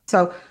lives?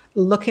 So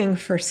looking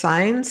for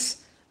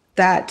signs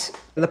that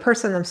the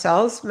person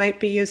themselves might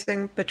be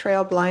using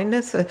betrayal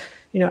blindness,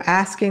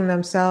 asking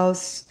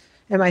themselves,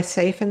 am I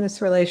safe in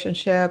this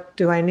relationship?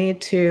 Do I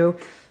need to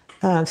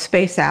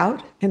space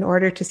out in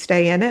order to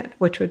stay in it?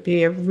 Which would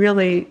be a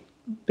really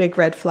big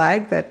red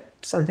flag that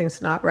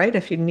something's not right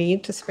if you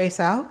need to space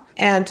out.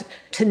 And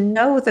to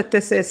know that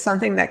this is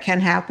something that can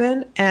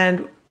happen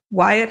and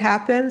why it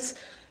happens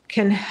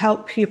can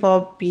help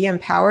people be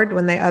empowered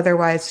when they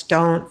otherwise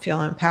don't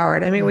feel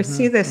empowered. I mean, we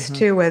see this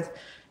too with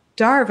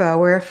DARVO,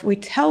 where if we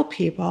tell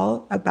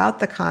people about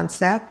the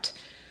concept,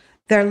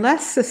 they're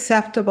less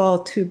susceptible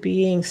to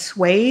being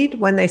swayed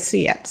when they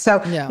see it.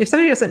 So if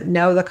somebody doesn't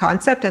know the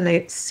concept and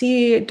they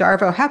see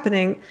DARVO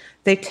happening,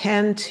 they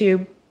tend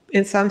to,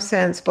 in some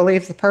sense,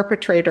 believe the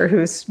perpetrator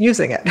who's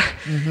using it.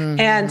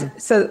 And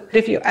so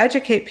if you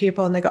educate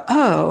people and they go,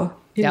 oh,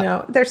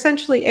 they're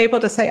essentially able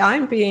to say,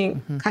 I'm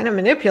being kind of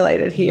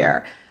manipulated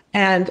here,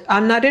 and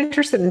I'm not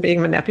interested in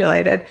being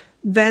manipulated,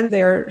 then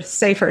they're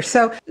safer.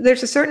 So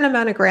there's a certain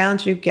amount of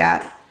ground you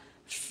get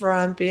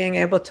from being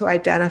able to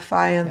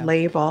identify and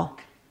label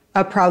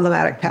a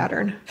problematic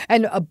pattern.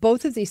 And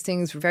both of these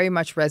things very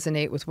much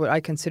resonate with what I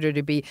consider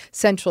to be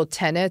central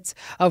tenets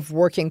of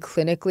working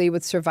clinically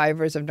with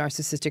survivors of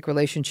narcissistic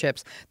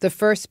relationships. The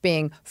first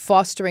being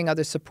fostering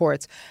other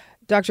supports.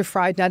 Dr.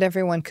 Freyd, not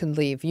everyone can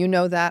leave. You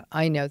know that.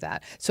 I know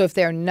that. So if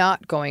they're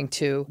not going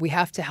to, we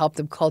have to help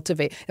them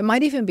cultivate. It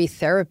might even be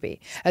therapy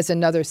as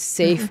another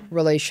safe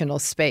relational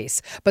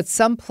space, but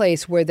some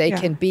place where they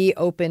can be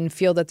open,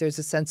 feel that there's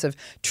a sense of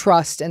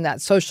trust, and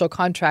that social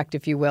contract,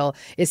 if you will,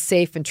 is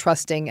safe and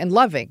trusting and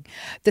loving.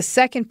 The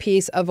second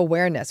piece of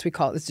awareness, we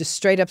call it, is just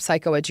straight up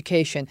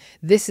psychoeducation.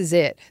 This is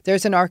it.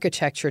 There's an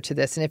architecture to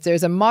this. And if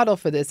there's a model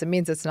for this, it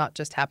means it's not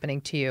just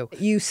happening to you.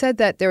 You said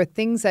that there are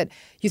things that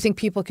you think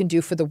people can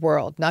do for the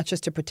world, not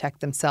just to protect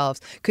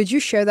themselves. Could you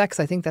share that? Because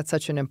I think that's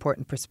such an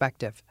important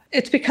perspective.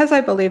 It's because I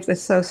believe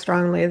this so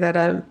strongly that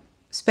I'm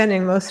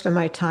spending most of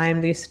my time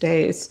these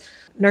days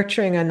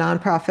nurturing a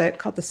nonprofit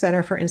called the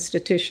Center for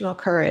Institutional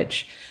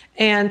Courage.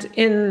 And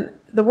in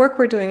the work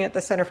we're doing at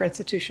the Center for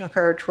Institutional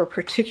Courage, we're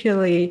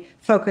particularly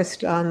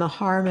focused on the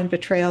harm and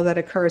betrayal that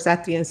occurs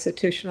at the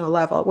institutional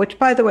level, which,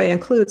 by the way,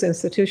 includes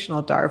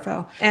institutional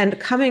DARVO, and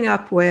coming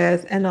up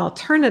with an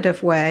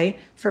alternative way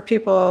for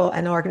people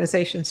and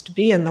organizations to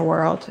be in the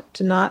world,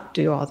 to not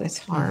do all this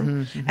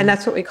harm. And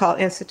that's what we call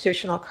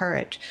institutional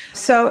courage.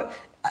 So,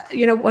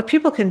 what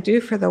people can do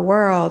for the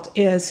world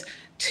is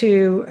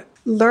to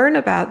learn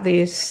about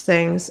these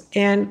things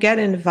and get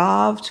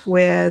involved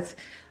with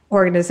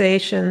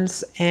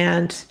organizations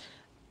and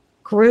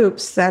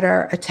groups that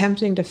are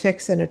attempting to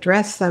fix and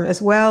address them,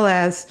 as well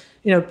as,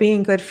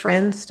 being good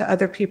friends to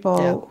other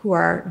people who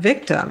are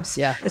victims.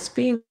 It's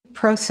being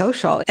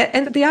pro-social.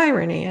 And the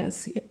irony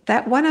is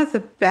that one of the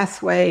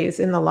best ways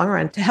in the long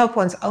run to help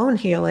one's own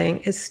healing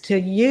is to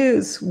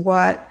use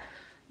what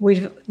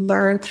we've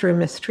learned through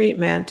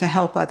mistreatment to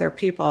help other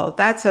people.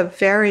 That's a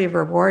very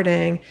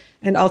rewarding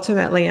and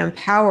ultimately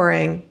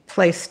empowering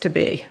place to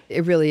be.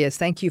 It really is.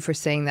 Thank you for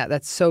saying that.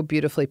 That's so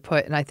beautifully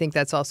put. And I think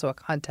that's also a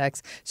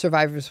context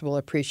survivors will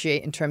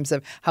appreciate in terms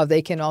of how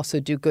they can also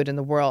do good in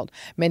the world.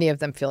 Many of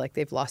them feel like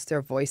they've lost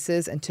their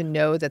voices, and to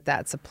know that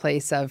that's a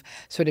place of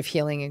sort of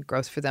healing and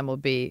growth for them will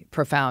be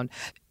profound.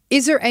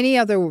 Is there any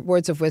other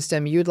words of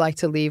wisdom you'd like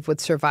to leave with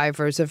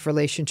survivors of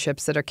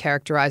relationships that are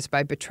characterized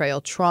by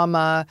betrayal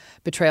trauma,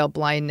 betrayal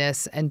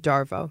blindness, and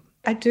DARVO?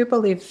 I do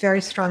believe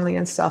very strongly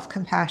in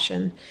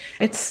self-compassion.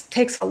 It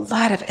takes a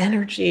lot of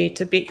energy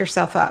to beat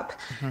yourself up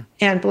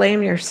and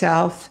blame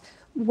yourself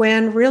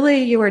when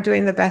really you were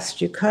doing the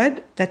best you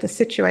could, that the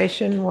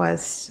situation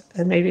was,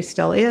 and maybe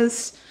still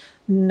is,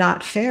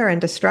 not fair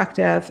and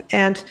destructive.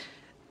 And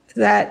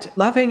that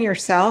loving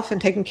yourself and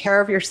taking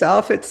care of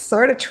yourself, it's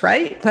sort of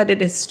trite, but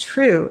it is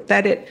true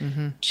that it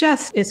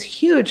just is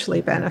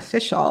hugely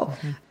beneficial.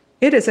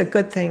 It is a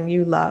good thing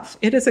you love.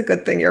 It is a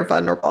good thing you're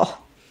vulnerable.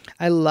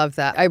 I love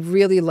that. I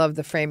really love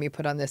the frame you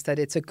put on this, that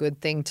it's a good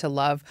thing to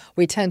love.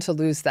 We tend to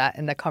lose that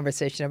in the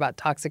conversation about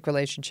toxic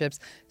relationships.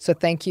 So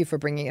thank you for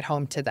bringing it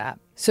home to that.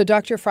 So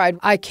Dr. Freyd,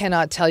 I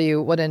cannot tell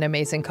you what an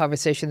amazing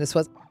conversation this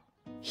was.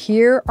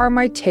 Here are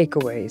my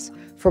takeaways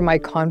from my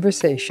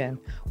conversation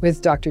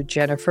with Dr.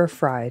 Jennifer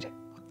Freyd.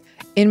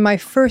 In my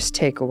first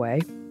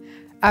takeaway,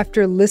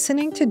 after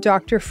listening to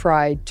Dr.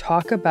 Freyd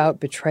talk about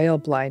betrayal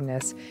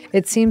blindness,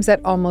 it seems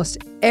that almost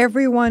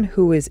everyone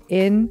who is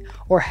in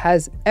or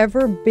has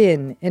ever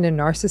been in a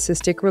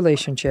narcissistic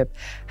relationship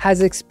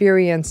has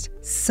experienced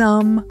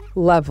some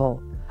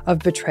level of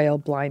betrayal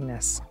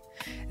blindness.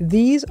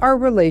 These are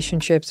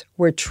relationships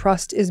where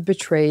trust is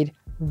betrayed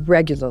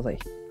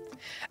regularly.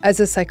 As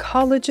a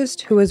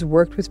psychologist who has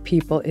worked with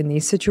people in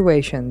these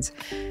situations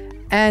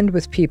and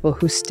with people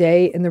who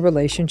stay in the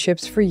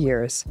relationships for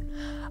years,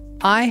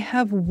 I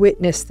have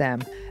witnessed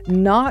them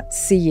not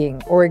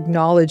seeing or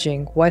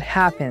acknowledging what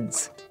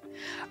happens,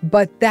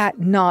 but that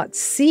not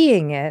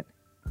seeing it,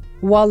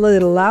 while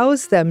it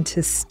allows them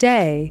to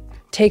stay,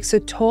 takes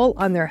a toll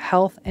on their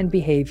health and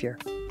behavior.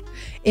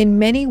 In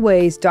many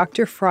ways,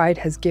 Dr. Freyd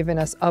has given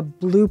us a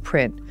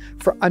blueprint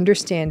for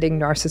understanding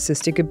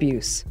narcissistic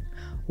abuse,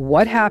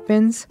 what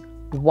happens,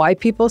 why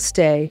people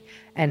stay,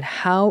 and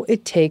how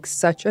it takes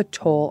such a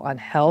toll on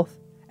health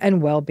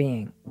and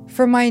well-being.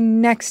 For my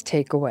next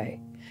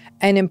takeaway,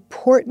 an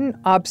important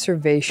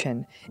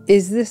observation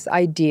is this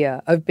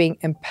idea of being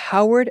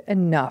empowered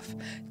enough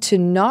to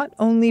not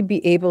only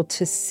be able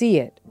to see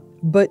it,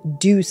 but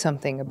do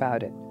something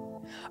about it.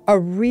 A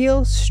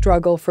real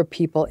struggle for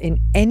people in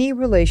any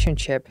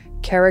relationship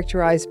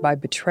characterized by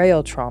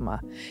betrayal trauma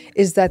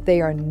is that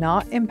they are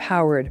not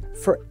empowered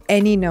for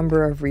any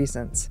number of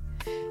reasons.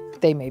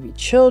 They may be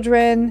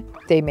children,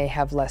 they may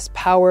have less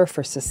power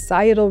for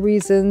societal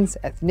reasons,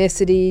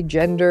 ethnicity,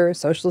 gender,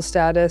 social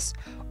status,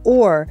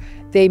 or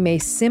they may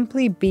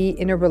simply be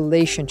in a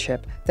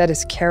relationship that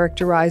is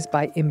characterized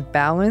by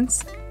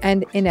imbalance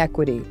and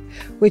inequity,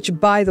 which,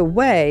 by the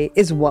way,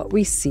 is what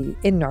we see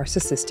in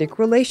narcissistic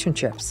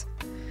relationships.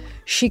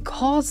 She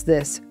calls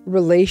this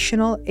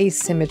relational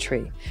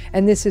asymmetry,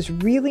 and this is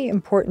really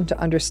important to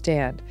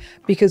understand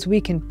because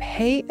we can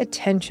pay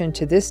attention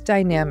to this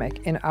dynamic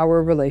in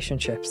our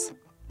relationships.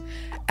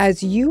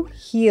 As you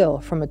heal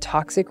from a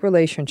toxic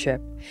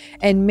relationship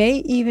and may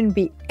even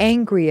be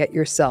angry at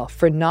yourself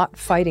for not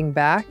fighting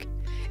back,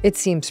 it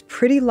seems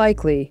pretty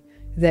likely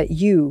that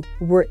you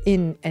were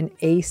in an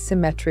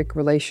asymmetric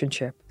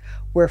relationship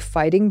where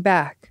fighting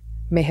back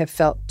may have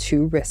felt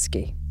too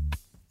risky.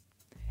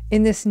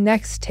 In this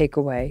next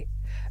takeaway,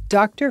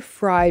 Dr.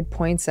 Freyd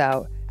points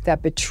out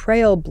that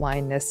betrayal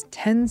blindness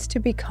tends to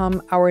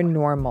become our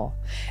normal,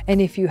 and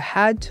if you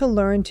had to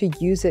learn to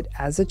use it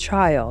as a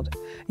child,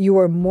 you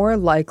are more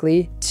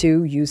likely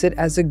to use it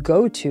as a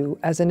go-to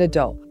as an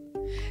adult.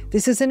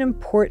 This is an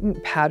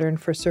important pattern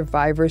for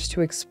survivors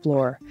to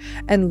explore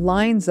and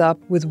lines up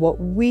with what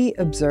we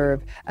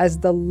observe as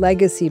the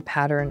legacy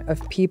pattern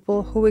of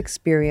people who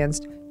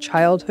experienced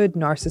childhood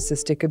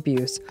narcissistic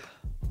abuse,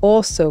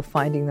 also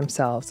finding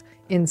themselves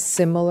in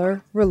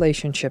similar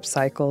relationship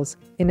cycles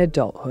in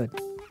adulthood.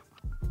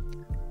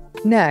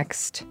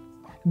 Next,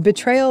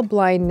 betrayal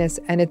blindness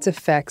and its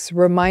effects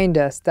remind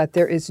us that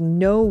there is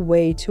no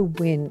way to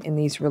win in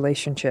these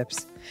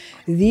relationships.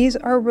 These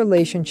are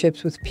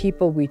relationships with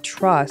people we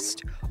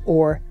trust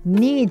or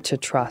need to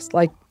trust,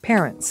 like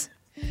parents.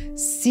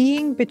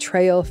 Seeing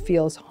betrayal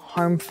feels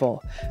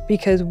harmful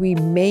because we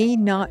may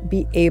not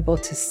be able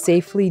to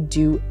safely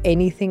do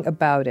anything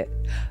about it,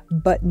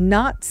 but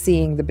not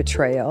seeing the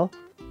betrayal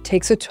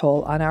takes a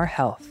toll on our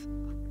health.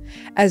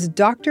 As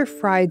Dr.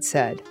 Freyd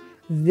said,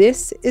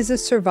 this is a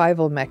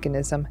survival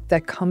mechanism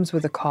that comes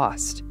with a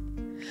cost.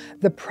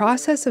 The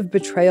process of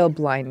betrayal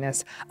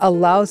blindness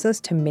allows us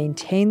to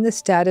maintain the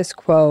status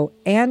quo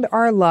and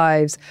our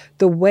lives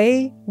the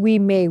way we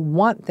may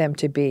want them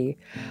to be,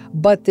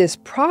 but this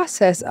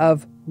process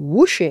of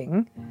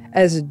whooshing,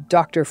 as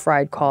Dr.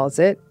 Freyd calls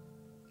it,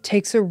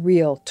 takes a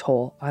real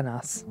toll on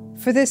us.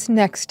 For this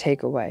next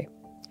takeaway,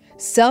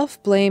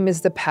 self-blame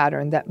is the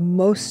pattern that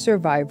most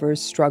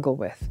survivors struggle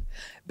with.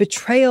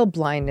 Betrayal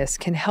blindness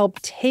can help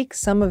take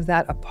some of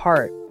that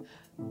apart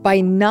by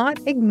not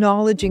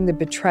acknowledging the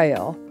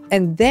betrayal,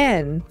 and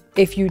then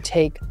if you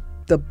take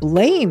the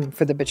blame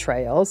for the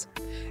betrayals,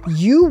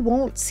 you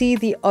won't see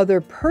the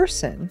other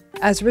person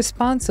as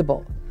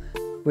responsible,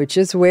 which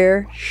is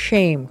where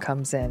shame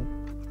comes in.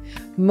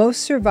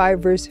 Most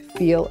survivors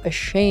feel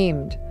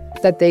ashamed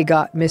that they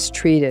got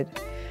mistreated,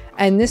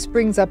 and this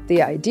brings up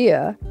the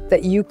idea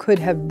that you could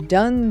have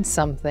done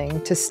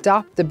something to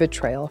stop the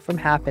betrayal from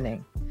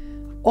happening.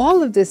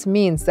 All of this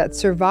means that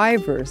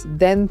survivors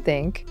then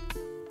think,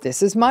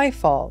 this is my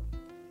fault,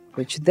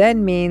 which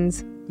then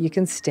means you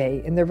can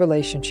stay in the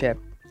relationship.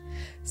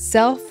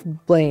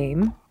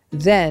 Self-blame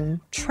then,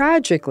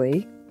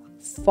 tragically,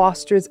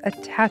 fosters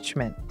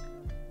attachment,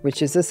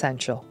 which is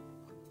essential.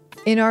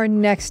 In our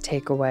next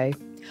takeaway,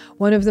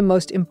 one of the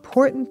most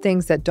important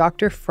things that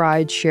Dr.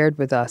 Freyd shared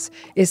with us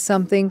is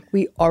something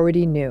we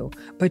already knew,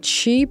 but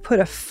she put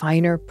a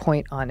finer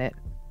point on it.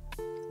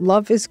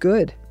 love is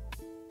good.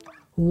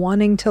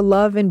 Wanting to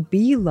love and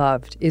be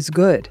loved is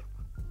good.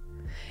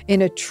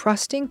 In a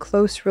trusting,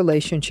 close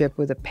relationship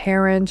with a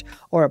parent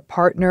or a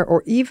partner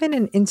or even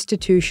an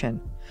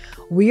institution,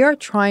 we are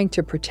trying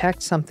to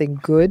protect something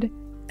good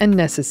and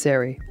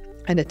necessary,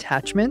 and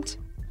attachment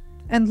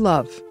and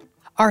love.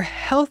 Our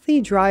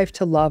healthy drive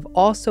to love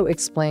also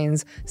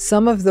explains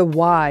some of the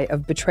why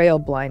of betrayal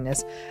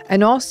blindness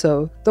and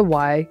also the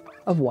why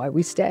of why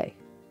we stay.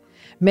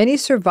 Many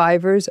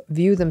survivors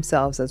view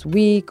themselves as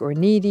weak or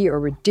needy or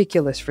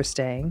ridiculous for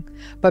staying,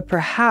 but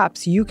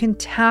perhaps you can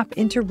tap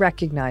into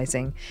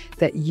recognizing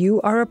that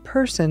you are a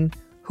person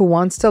who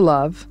wants to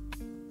love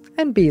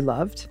and be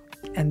loved,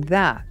 and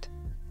that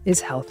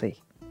is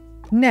healthy.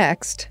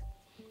 Next,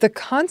 the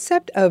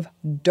concept of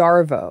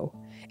Darvo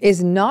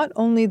is not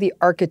only the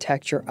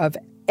architecture of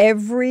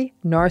every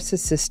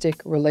narcissistic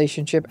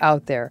relationship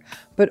out there,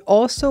 but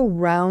also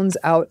rounds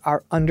out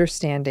our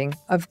understanding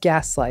of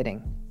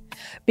gaslighting.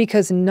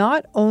 Because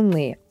not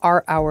only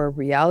are our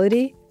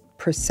reality,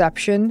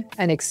 perception,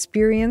 and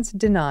experience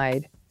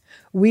denied,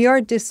 we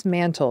are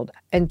dismantled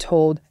and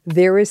told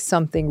there is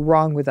something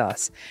wrong with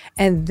us,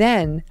 and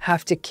then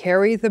have to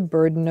carry the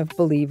burden of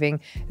believing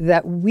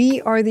that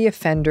we are the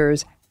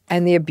offenders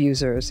and the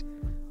abusers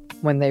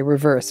when they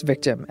reverse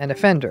victim and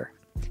offender.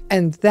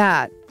 And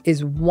that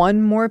is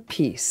one more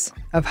piece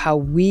of how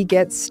we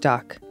get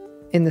stuck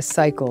in the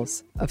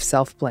cycles of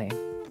self-blame.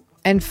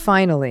 And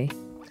finally,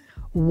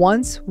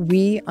 once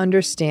we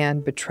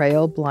understand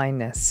betrayal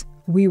blindness,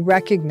 we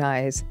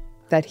recognize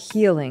that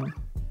healing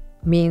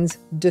means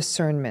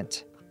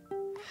discernment,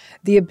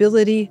 the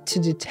ability to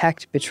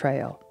detect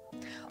betrayal,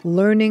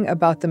 learning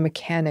about the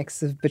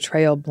mechanics of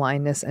betrayal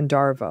blindness and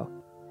Darvo.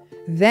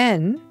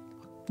 Then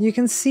you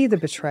can see the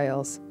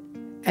betrayals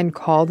and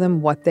call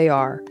them what they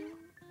are.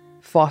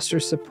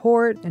 Foster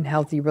support and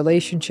healthy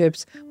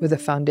relationships with a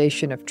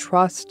foundation of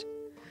trust.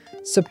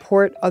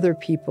 Support other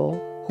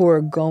people who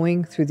are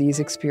going through these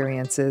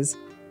experiences,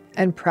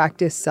 and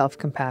practice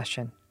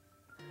self-compassion.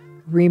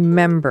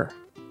 Remember,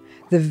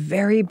 the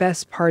very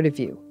best part of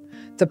you,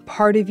 the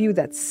part of you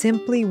that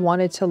simply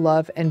wanted to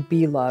love and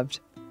be loved,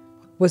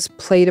 was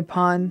played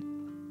upon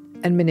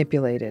and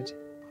manipulated.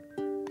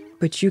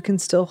 But you can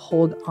still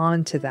hold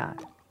on to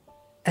that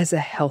as a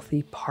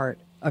healthy part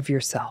of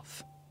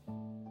yourself.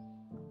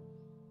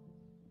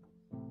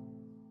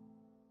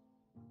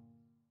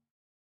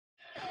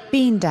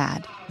 Bean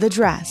Dad, The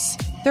Dress,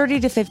 30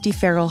 to 50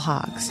 Feral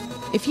Hogs.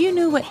 If you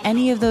knew what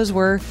any of those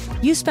were,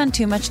 you spend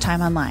too much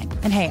time online.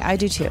 And hey, I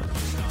do too.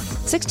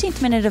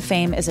 16th Minute of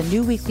Fame is a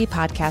new weekly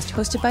podcast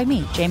hosted by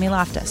me, Jamie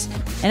Loftus.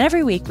 And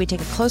every week we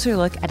take a closer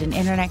look at an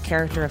internet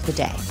character of the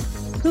day.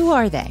 Who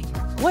are they?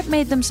 What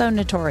made them so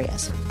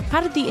notorious?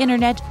 How did the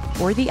internet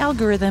or the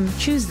algorithm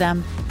choose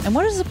them? And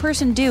what does a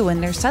person do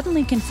when they're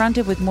suddenly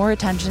confronted with more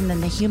attention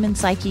than the human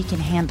psyche can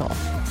handle?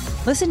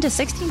 Listen to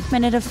 16th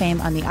Minute of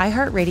Fame on the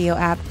iHeartRadio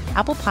app,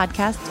 Apple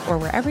Podcasts, or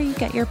wherever you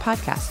get your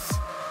podcasts.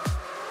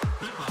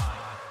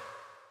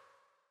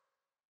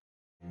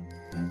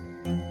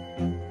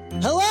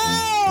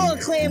 Hello,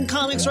 acclaimed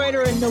comics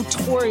writer and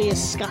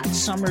notorious Scott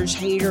Summers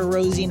hater,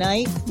 Rosie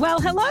Knight.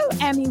 Well, hello,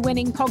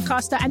 Emmy-winning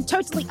podcaster and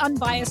totally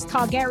unbiased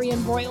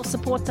Targaryen royal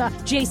supporter,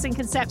 Jason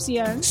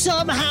Concepcion.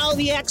 Somehow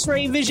the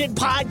X-Ray Vision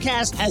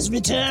podcast has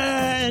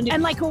returned.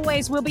 And like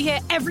always, we'll be here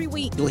every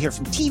week. You'll hear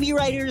from TV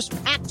writers,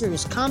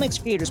 actors, comics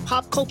creators,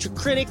 pop culture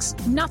critics.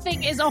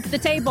 Nothing is off the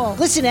table.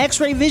 Listen to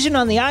X-Ray Vision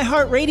on the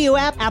iHeartRadio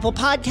app, Apple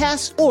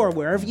Podcasts, or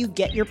wherever you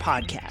get your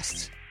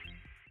podcasts.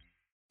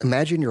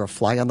 Imagine you're a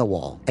fly on the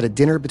wall at a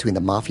dinner between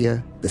the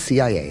mafia, the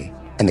CIA,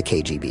 and the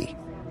KGB.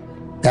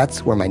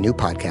 That's where my new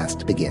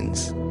podcast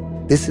begins.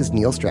 This is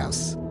Neil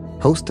Strauss,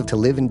 host of To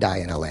Live and Die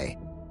in LA,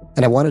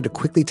 and I wanted to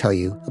quickly tell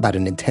you about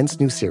an intense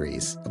new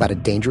series about a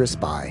dangerous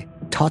spy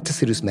taught to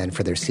seduce men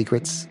for their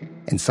secrets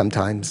and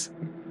sometimes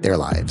their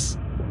lives.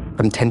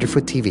 From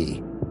Tenderfoot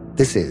TV,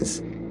 this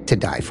is To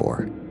Die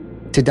For.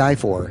 To Die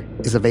For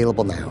is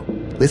available now.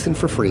 Listen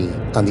for free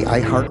on the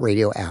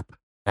iHeartRadio app,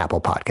 Apple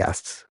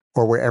Podcasts,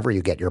 or wherever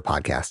you get your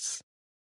podcasts.